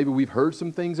 or maybe we've heard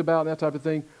some things about, that type of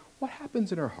thing. What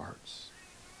happens in our hearts?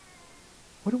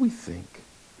 What do we think?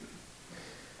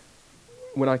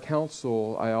 When I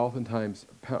counsel, I oftentimes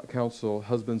counsel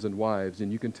husbands and wives,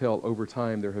 and you can tell over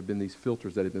time there have been these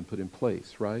filters that have been put in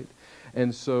place, right?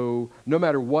 And so no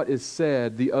matter what is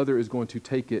said, the other is going to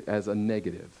take it as a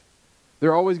negative.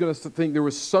 They're always going to think there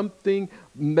was something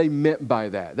they meant by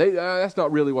that. That's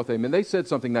not really what they meant. They said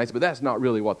something nice, but that's not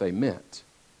really what they meant.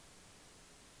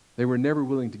 They were never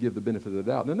willing to give the benefit of the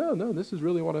doubt. No, this is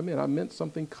really what I meant. I meant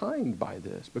something kind by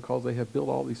this, because they have built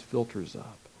all these filters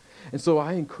up. And so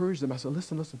I encouraged them. I said,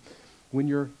 listen, when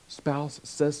your spouse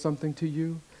says something to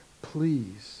you,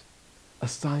 please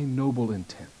assign noble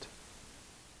intent.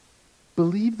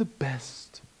 Believe the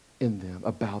best in them,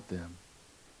 about them.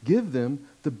 Give them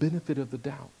the benefit of the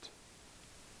doubt.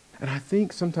 And I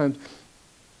think sometimes,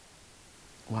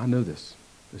 I know this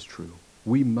is true.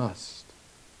 We must,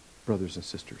 brothers and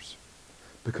sisters,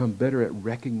 become better at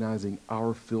recognizing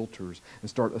our filters and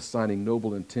start assigning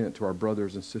noble intent to our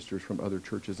brothers and sisters from other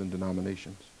churches and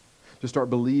denominations. To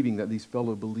start believing that these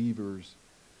fellow believers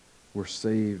were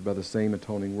saved by the same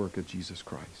atoning work of Jesus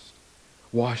Christ,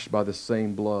 washed by the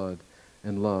same blood,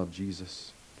 and love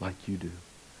Jesus like you do,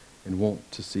 and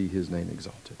want to see his name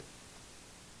exalted.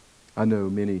 I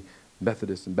know many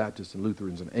Methodists and Baptists and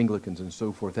Lutherans and Anglicans and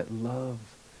so forth that love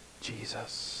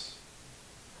Jesus,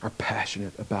 are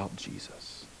passionate about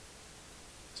Jesus.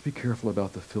 Let's be careful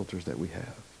about the filters that we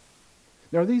have.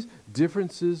 Now, are these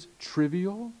differences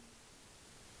trivial?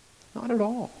 Not at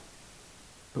all.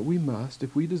 But we must,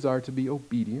 if we desire to be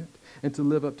obedient and to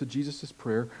live up to Jesus'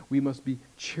 prayer, we must be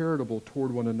charitable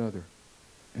toward one another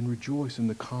and rejoice in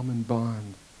the common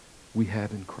bond we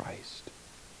have in Christ.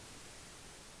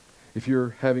 If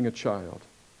you're having a child,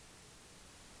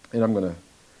 and I'm going to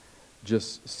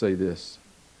just say this.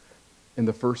 In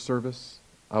the first service,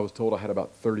 I was told I had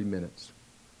about 30 minutes.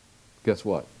 Guess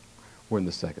what? We're in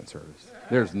the second service.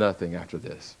 There's nothing after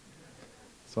this.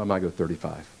 So I might go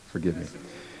 35. Forgive me.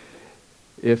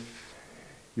 If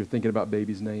you're thinking about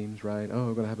babies' names, right? Oh,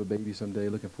 we're going to have a baby someday,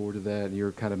 looking forward to that. And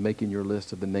you're kind of making your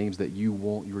list of the names that you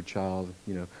want your child,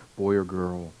 boy or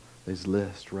girl. This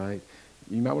list, right?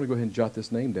 You might want to go ahead and jot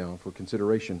this name down for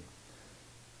consideration.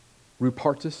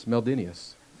 Rupertus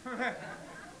Meldenius.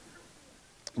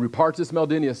 Rupertus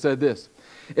Meldenius said this: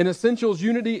 in essentials,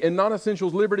 unity; in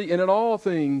non-essentials, liberty; and in all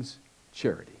things,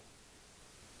 charity.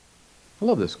 I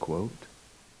love this quote.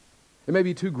 It may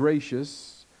be too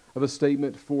gracious of a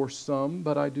statement for some,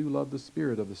 but I do love the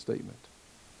spirit of the statement.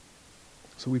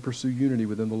 So we pursue unity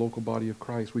within the local body of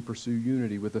Christ. We pursue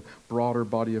unity with the broader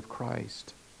body of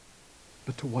Christ.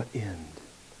 But to what end?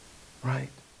 Right?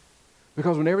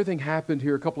 Because when everything happened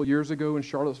here a couple of years ago in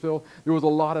Charlottesville, there was a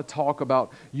lot of talk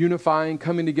about unifying,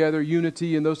 coming together,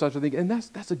 unity, and those types of things. And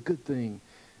that's a good thing.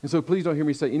 And so please don't hear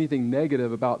me say anything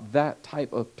negative about that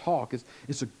type of talk.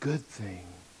 It's a good thing.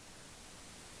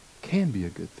 Can be a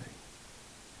good thing.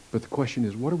 But the question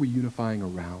is, what are we unifying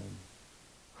around?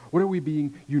 What are we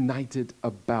being united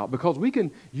about? Because we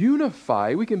can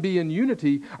unify, we can be in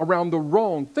unity around the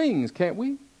wrong things, can't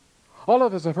we? All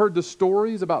of us have heard the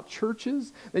stories about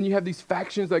churches. Then you have these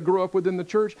factions that grow up within the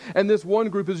church. And this one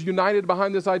group is united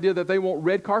behind this idea that they want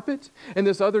red carpet. And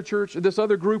this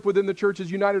other group within the church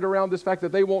is united around this fact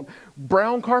that they want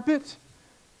brown carpet.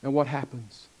 And what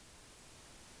happens?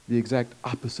 The exact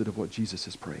opposite of what Jesus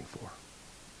is praying for.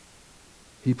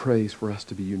 He prays for us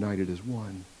to be united as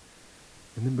one.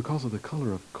 And then because of the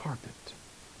color of carpet,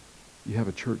 you have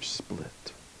a church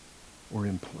split or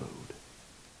implode.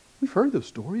 We've heard those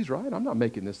stories, right? I'm not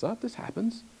making this up. This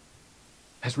happens.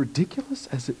 As ridiculous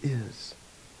as it is,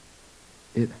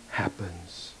 it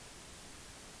happens.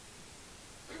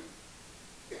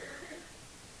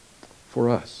 For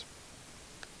us,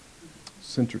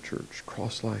 Center Church,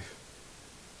 Cross Life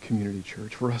Community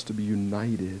Church, for us to be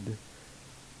united,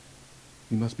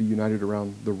 we must be united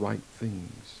around the right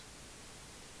things.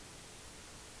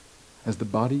 As the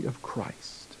body of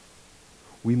Christ,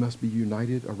 we must be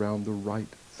united around the right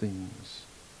things.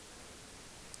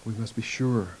 We must be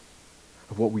sure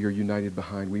of what we are united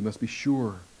behind. We must be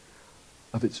sure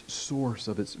of its source,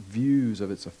 of its views,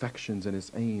 of its affections and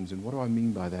its aims. And what do I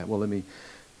mean by that? Well, let me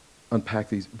unpack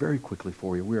these very quickly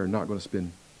for you. We are not going to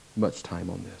spend much time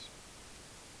on this.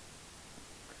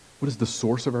 What is the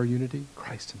source of our unity?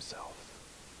 Christ himself.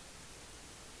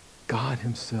 God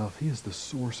himself, he is the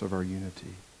source of our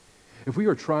unity. If we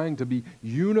are trying to be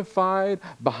unified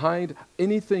behind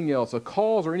anything else, a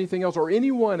cause or anything else or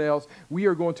anyone else, we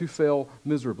are going to fail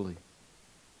miserably.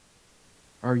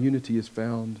 Our unity is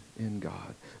found in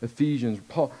God. Ephesians,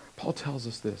 Paul tells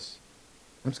us this.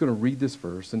 I'm just going to read this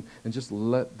verse and just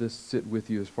let this sit with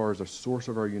you as far as the source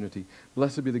of our unity.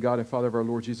 Blessed be the God and Father of our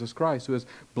Lord Jesus Christ, who has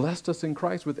blessed us in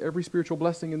Christ with every spiritual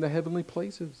blessing in the heavenly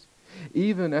places,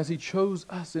 even as he chose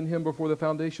us in him before the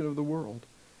foundation of the world,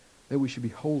 that we should be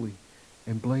holy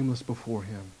and blameless before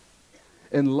him.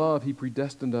 In love, he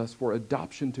predestined us for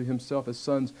adoption to himself as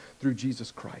sons through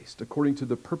Jesus Christ, according to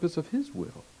the purpose of his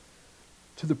will,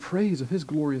 to the praise of his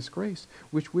glorious grace,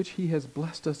 with which he has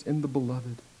blessed us in the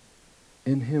beloved.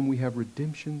 In him we have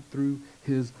redemption through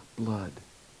his blood,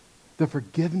 the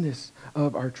forgiveness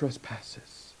of our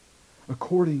trespasses,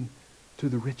 according to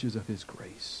the riches of his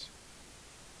grace,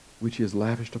 which he has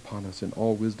lavished upon us in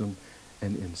all wisdom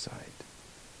and insight.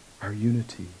 Our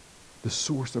unity, the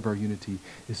source of our unity,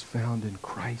 is found in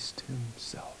Christ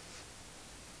himself.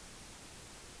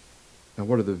 Now,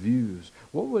 what are the views?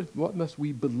 What must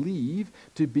we believe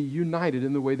to be united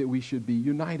in the way that we should be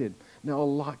united? Now, a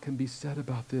lot can be said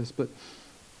about this, but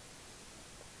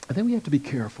I think we have to be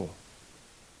careful,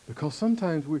 because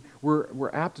sometimes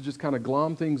we're apt to just kind of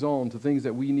glom things on to things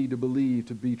that we need to believe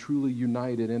to be truly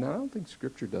united, and I don't think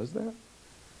Scripture does that.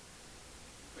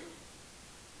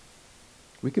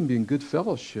 We can be in good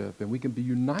fellowship and we can be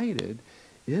united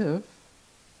if,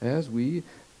 as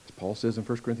Paul says in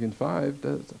 1 Corinthians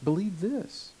 5, believe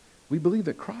this. We believe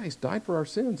that Christ died for our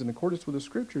sins in accordance with the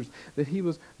Scriptures, that he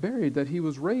was buried, that he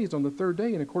was raised on the third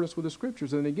day in accordance with the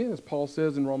Scriptures. And again, as Paul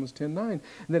says in Romans 10:9, and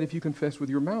that if you confess with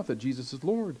your mouth that Jesus is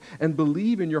Lord and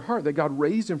believe in your heart that God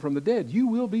raised him from the dead, you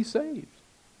will be saved.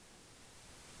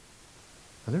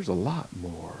 And there's a lot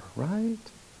more, right?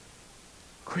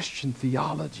 Christian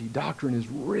theology, doctrine is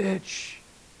rich.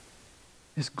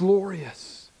 It's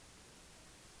glorious.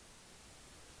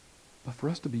 But for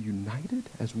us to be united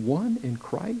as one in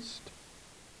Christ,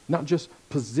 not just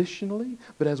positionally,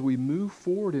 but as we move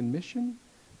forward in mission,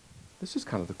 this is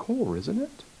kind of the core, isn't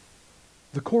it?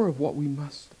 The core of what we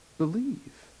must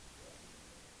believe.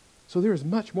 So there is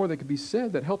much more that could be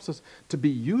said that helps us to be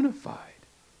unified,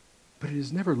 but it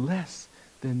is never less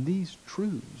than these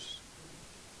truths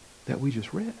that we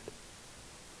just read.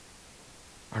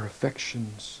 Our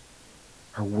affections,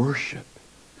 our worship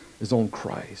is on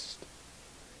Christ.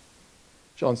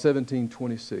 John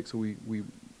 17:26. We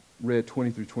read 20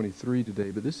 through 23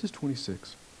 today, but this is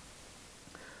 26.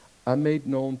 I made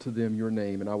known to them your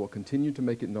name, and I will continue to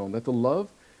make it known, that the love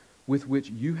with which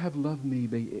you have loved me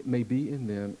may be in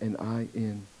them, and I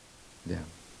in them.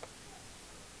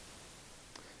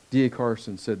 D.A.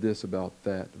 Carson said this about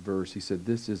that verse. He said,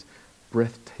 this is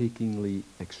breathtakingly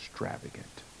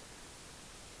extravagant.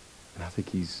 And I think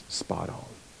he's spot on.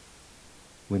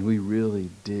 When we really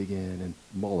dig in and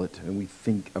mull it and we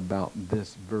think about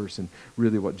this verse and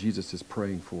really what Jesus is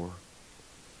praying for.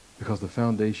 Because the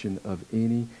foundation of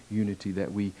any unity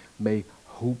that we may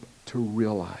hope to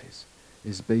realize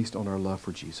is based on our love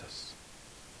for Jesus.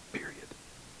 Period.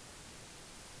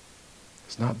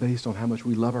 It's not based on how much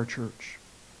we love our church.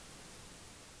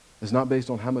 It's not based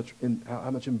on how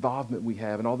much involvement we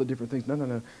have and all the different things.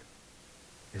 No.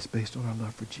 It's based on our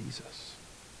love for Jesus.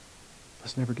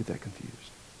 Let's never get that confused.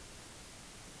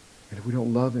 And if we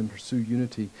don't love and pursue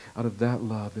unity out of that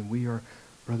love, then we are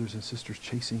brothers and sisters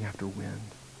chasing after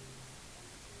wind.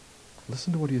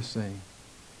 Listen to what he is saying.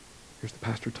 Here's the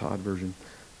Pastor Todd version.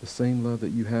 The same love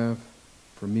that you have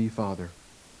for me, Father,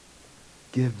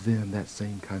 give them that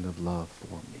same kind of love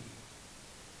for me.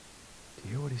 Do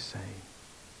you hear what he's saying?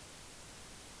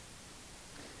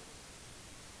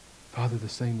 Father, the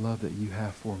same love that you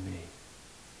have for me,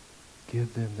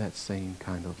 give them that same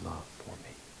kind of love for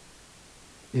me.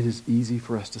 It is easy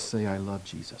for us to say, I love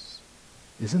Jesus,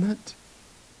 isn't it?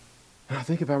 And I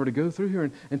think if I were to go through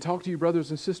here and talk to you brothers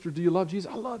and sisters, do you love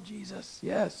Jesus? I love Jesus,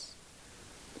 yes.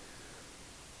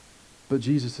 But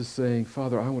Jesus is saying,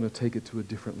 Father, I want to take it to a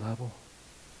different level.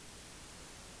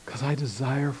 Because I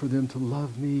desire for them to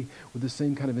love me with the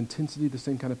same kind of intensity, the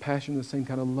same kind of passion, the same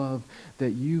kind of love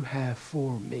that you have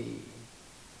for me.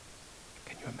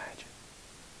 Can you imagine?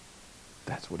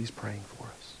 That's what he's praying for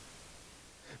us.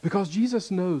 Because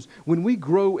Jesus knows when we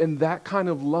grow in that kind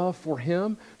of love for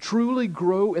him, truly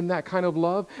grow in that kind of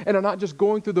love, and are not just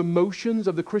going through the motions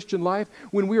of the Christian life,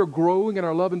 when we are growing in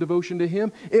our love and devotion to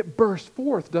him, it bursts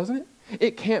forth, doesn't it?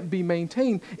 It can't be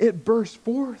maintained. It bursts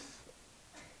forth.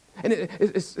 And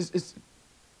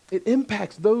it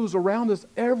impacts those around us,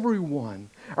 everyone,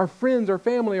 our friends, our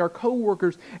family, our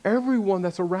co-workers, everyone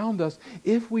that's around us,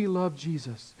 if we love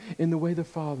Jesus in the way the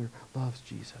Father loves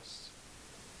Jesus.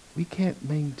 We can't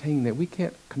maintain that. We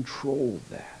can't control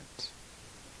that.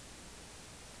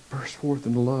 Burst forth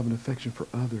in love and affection for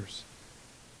others,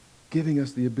 giving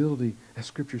us the ability, as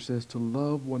Scripture says, to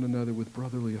love one another with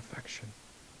brotherly affection.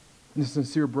 And a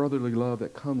sincere brotherly love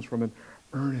that comes from an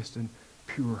earnest and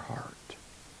pure heart.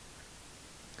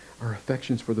 Our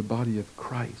affections for the body of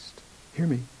Christ. Hear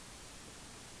me.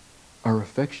 Our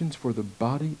affections for the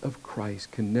body of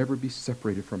Christ can never be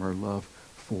separated from our love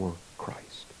for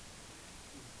Christ.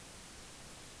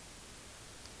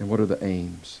 And what are the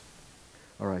aims?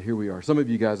 All right, here we are. Some of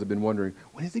you guys have been wondering,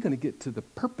 when is he going to get to the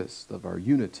purpose of our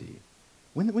unity?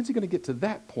 When's he going to get to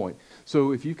that point?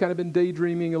 So if you've kind of been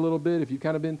daydreaming a little bit, if you've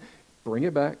kind of been bring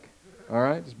it back. All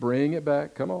right? Just bring it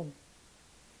back. Come on.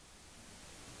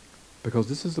 Because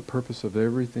this is the purpose of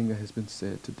everything that has been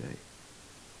said today.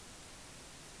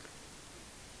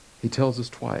 He tells us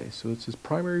twice, so it's his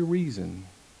primary reason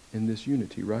in this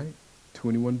unity, right?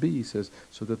 21b says,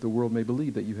 so that the world may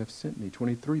believe that you have sent me.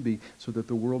 23b, so that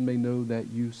the world may know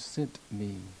that you sent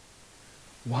me.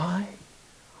 Why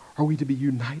are we to be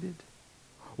united?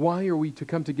 Why are we to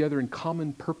come together in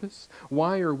common purpose?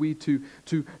 Why are we to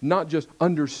not just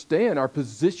understand our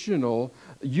positional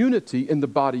unity in the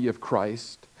body of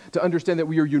Christ, to understand that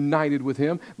we are united with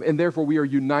Him, and therefore we are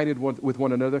united with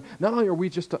one another? Not only are we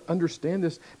just to understand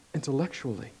this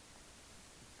intellectually,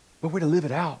 but we're to live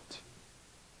it out.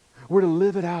 We're to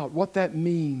live it out, what that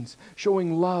means,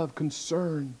 showing love,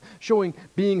 concern, showing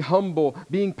being humble,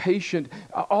 being patient,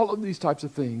 all of these types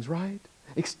of things, right?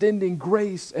 Extending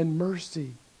grace and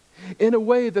mercy in a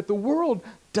way that the world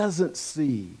doesn't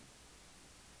see,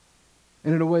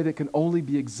 and in a way that can only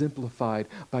be exemplified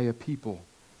by a people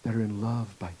that are in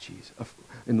love by Jesus,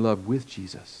 in love with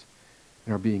Jesus,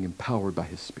 and are being empowered by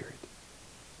His Spirit.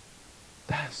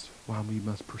 That's why we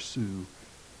must pursue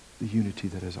the unity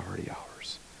that is already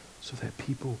ours, so that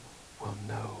people will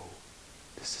know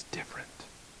this is different.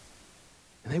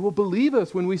 And they will believe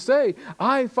us when we say,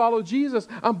 I follow Jesus,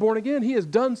 I'm born again, He has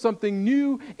done something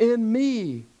new in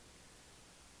me.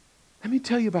 Let me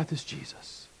tell you about this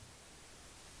Jesus.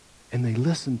 And they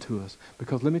listen to us,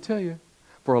 because let me tell you,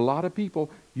 for a lot of people,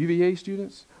 UVA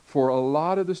students, for a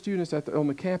lot of the students on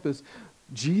the campus,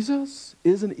 Jesus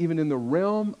isn't even in the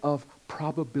realm of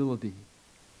probability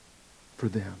for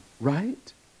them,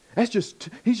 right? He's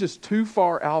just too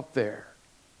far out there.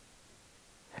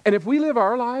 And if we live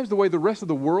our lives the way the rest of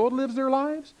the world lives their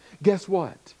lives, guess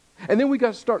what? And then we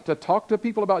got to start to talk to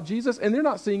people about Jesus, and they're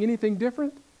not seeing anything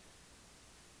different.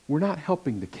 We're not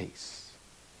helping the case.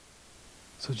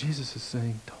 So Jesus is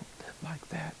saying, don't live like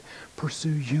that. Pursue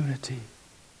unity.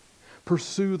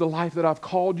 Pursue the life that I've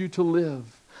called you to live.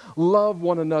 Love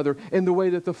one another in the way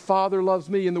that the Father loves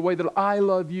me, in the way that I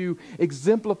love you.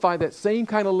 Exemplify that same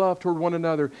kind of love toward one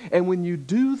another. And when you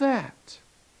do that,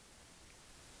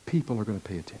 people are going to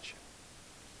pay attention.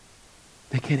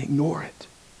 They can't ignore it.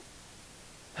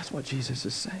 That's what Jesus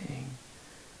is saying.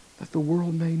 That the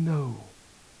world may know.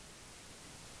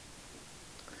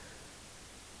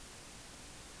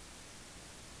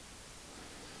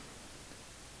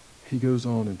 He goes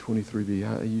on in 23b.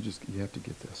 You have to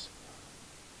get this.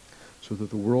 So that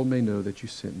the world may know that you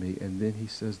sent me. And then he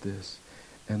says this,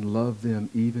 and love them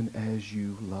even as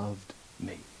you loved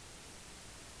me.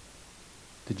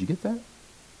 Did you get that?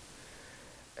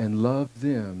 And love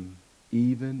them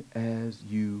even as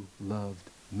you loved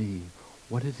me.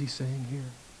 What is he saying here?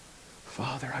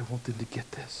 Father, I want them to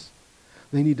get this.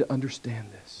 They need to understand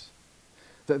this.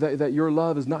 That your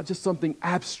love is not just something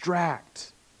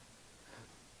abstract.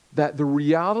 That the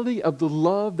reality of the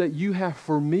love that you have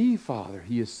for me, Father,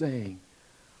 he is saying,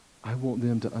 I want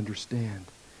them to understand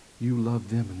you love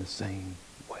them in the same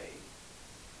way.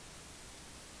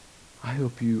 I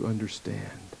hope you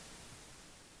understand.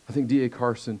 I think D.A.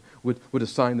 Carson would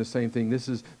assign the same thing. This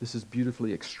is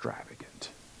beautifully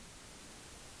extravagant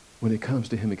when it comes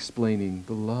to him explaining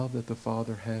the love that the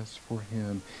Father has for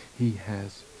him, he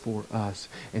has for us,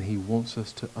 and he wants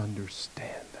us to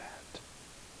understand that.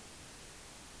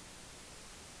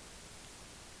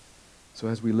 So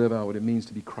as we live out what it means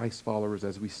to be Christ followers,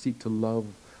 as we seek to love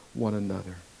one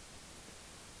another,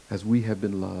 as we have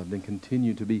been loved and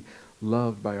continue to be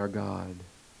loved by our God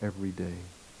every day,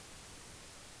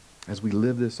 as we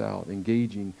live this out,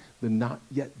 engaging the not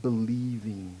yet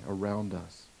believing around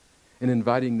us and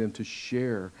inviting them to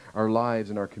share our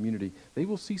lives and our community, they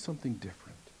will see something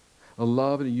different. A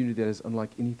love and a unity that is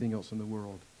unlike anything else in the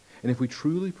world. And if we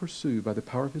truly pursue by the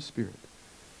power of His Spirit,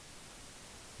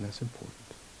 and that's important,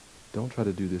 don't try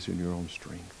to do this in your own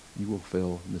strength. You will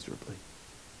fail miserably.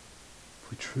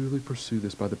 If we truly pursue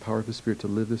this by the power of His Spirit to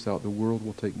live this out, the world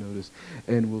will take notice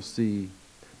and will see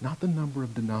not the number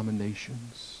of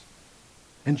denominations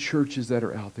and churches that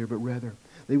are out there, but rather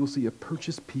they will see a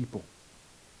purchased people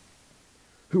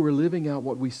who are living out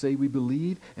what we say we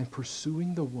believe and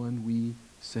pursuing the one we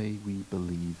say we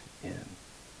believe in.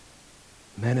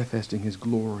 Manifesting His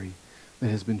glory that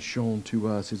has been shown to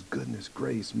us, His goodness,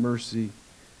 grace, mercy.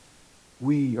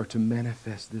 We are to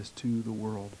manifest this to the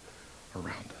world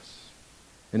around us.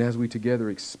 And as we together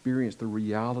experience the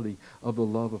reality of the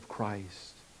love of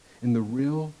Christ in the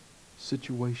real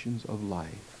situations of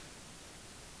life,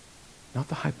 not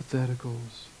the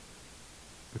hypotheticals,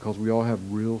 because we all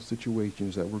have real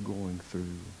situations that we're going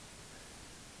through.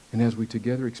 And as we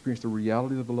together experience the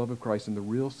reality of the love of Christ in the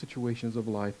real situations of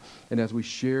life, and as we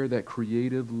share that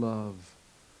creative love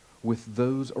with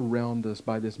those around us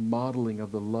by this modeling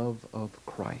of the love of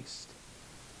Christ,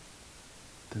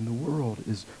 then the world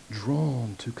is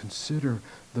drawn to consider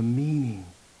the meaning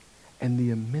and the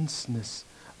immenseness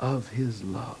of his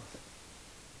love.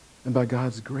 And by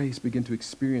God's grace, begin to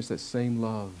experience that same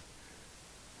love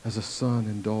as a son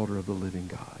and daughter of the living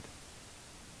God.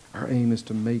 Our aim is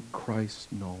to make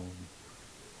Christ known,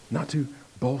 not to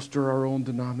bolster our own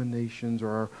denominations or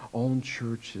our own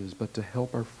churches, but to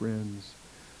help our friends,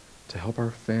 to help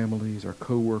our families, our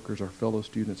co-workers, our fellow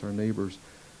students, our neighbors,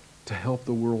 to help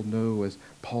the world know, as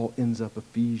Paul ends up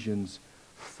Ephesians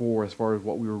 4, as far as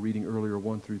what we were reading earlier,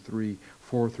 1 through 3,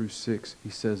 4 through 6, he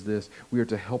says this: we are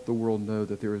to help the world know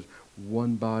that there is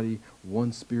one body,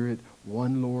 one Spirit,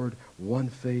 one Lord, one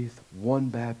faith, one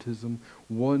baptism,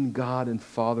 one God and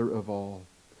Father of all,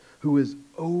 who is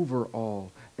over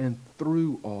all and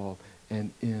through all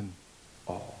and in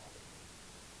all.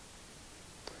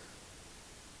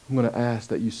 I'm going to ask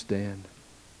that you stand.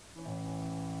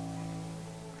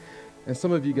 And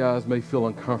some of you guys may feel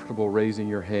uncomfortable raising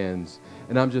your hands,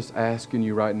 and I'm just asking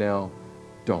you right now,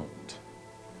 don't.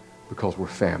 Because we're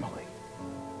family.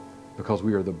 Because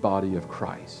we are the body of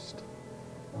Christ.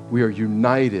 We are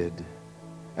united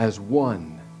as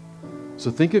one. So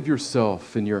think of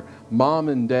yourself in your mom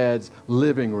and dad's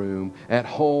living room at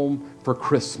home for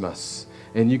Christmas,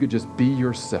 and you could just be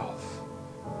yourself.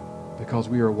 Because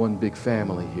we are one big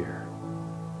family here.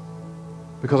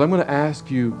 Because I'm going to ask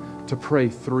you to pray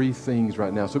 3 things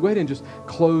right now. So go ahead and just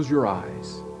close your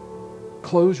eyes.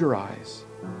 Close your eyes.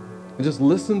 And just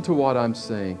listen to what I'm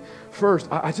saying. First,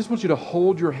 I just want you to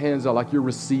hold your hands out like you're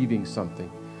receiving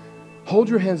something. Hold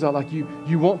your hands out like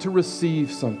you want to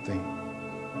receive something.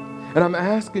 And I'm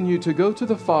asking you to go to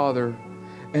the Father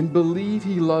and believe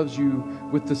He loves you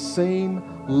with the same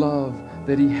love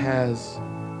that He has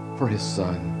for His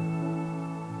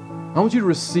Son. I want you to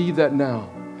receive that now.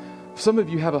 Some of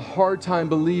you have a hard time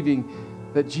believing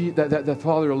that the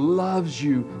Father loves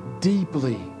you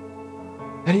deeply.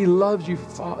 That He loves you,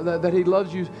 that He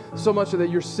loves you so much that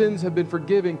your sins have been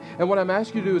forgiven. And what I'm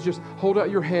asking you to do is just hold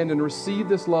out your hand and receive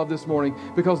this love this morning,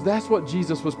 because that's what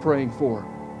Jesus was praying for.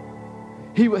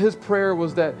 His prayer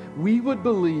was that we would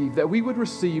believe, that we would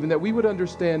receive, and that we would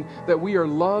understand that we are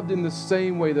loved in the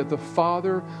same way that the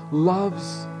Father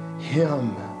loves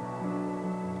Him.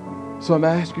 So I'm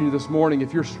asking you this morning,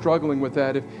 if you're struggling with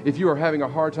that, if you are having a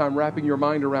hard time wrapping your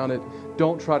mind around it,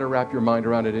 don't try to wrap your mind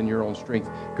around it in your own strength.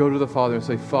 Go to the Father and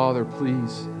say, Father,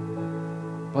 please,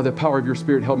 by the power of your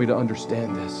Spirit, help me to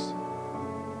understand this.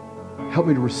 Help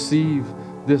me to receive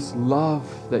this love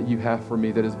that you have for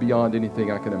me that is beyond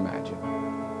anything I can imagine.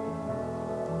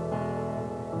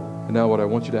 And now what I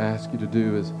want you to ask you to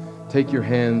do is take your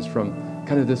hands from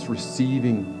kind of this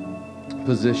receiving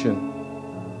position.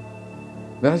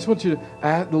 And I just want you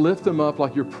to lift them up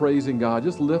like you're praising God.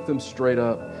 Just lift them straight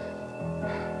up.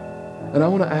 And I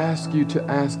want to ask you to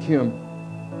ask Him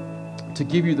to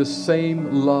give you the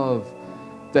same love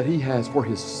that He has for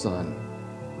His Son.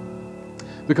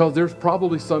 Because there's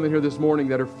probably some in here this morning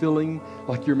that are feeling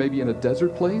like you're maybe in a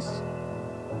desert place.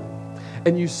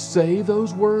 And you say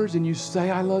those words and you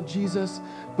say, I love Jesus,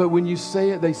 but when you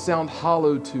say it, they sound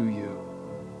hollow to you.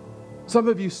 Some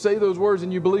of you say those words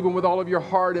and you believe them with all of your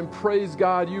heart and praise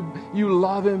God. You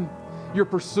love Him. You're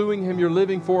pursuing Him. You're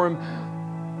living for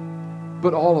Him.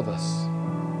 But all of us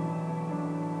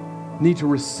need to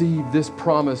receive this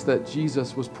promise that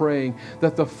Jesus was praying,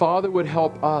 that the Father would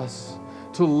help us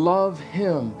to love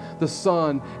Him, the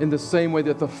Son, in the same way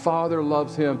that the Father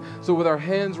loves Him. So with our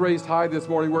hands raised high this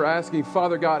morning, we're asking,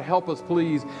 Father God, help us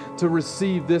please to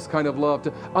receive this kind of love,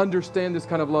 to understand this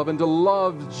kind of love, and to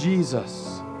love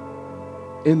Jesus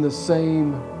in the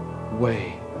same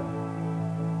way.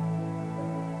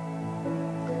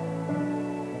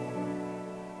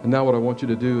 And now what I want you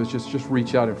to do is just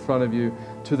reach out in front of you,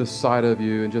 to the side of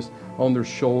you, and just on their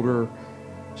shoulder,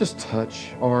 just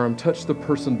touch the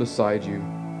person beside you.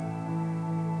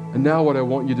 And now what I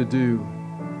want you to do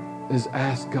is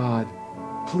ask God,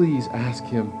 please ask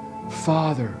Him,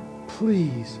 Father,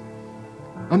 please.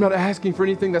 I'm not asking for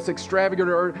anything that's extravagant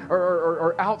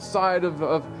or outside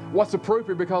of what's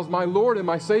appropriate, because my Lord and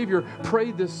my Savior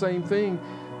prayed this same thing.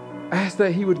 Ask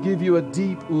that He would give you a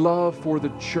deep love for the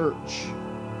church.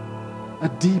 A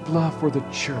deep love for the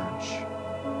church.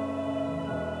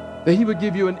 That He would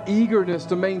give you an eagerness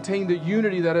to maintain the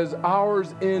unity that is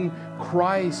ours in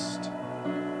Christ.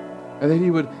 And that He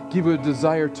would give you a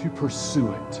desire to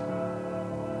pursue it.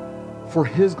 for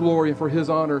His glory and for His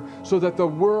honor, so that the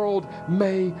world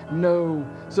may know,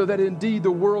 so that indeed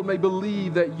the world may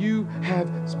believe that you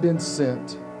have been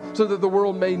sent, so that the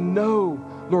world may know,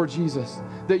 Lord Jesus,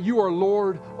 that you are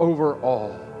Lord over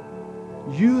all.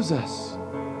 Use us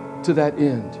to that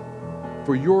end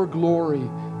for your glory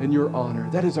and your honor.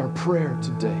 That is our prayer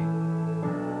today.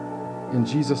 In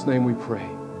Jesus' name we pray.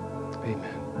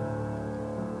 Amen.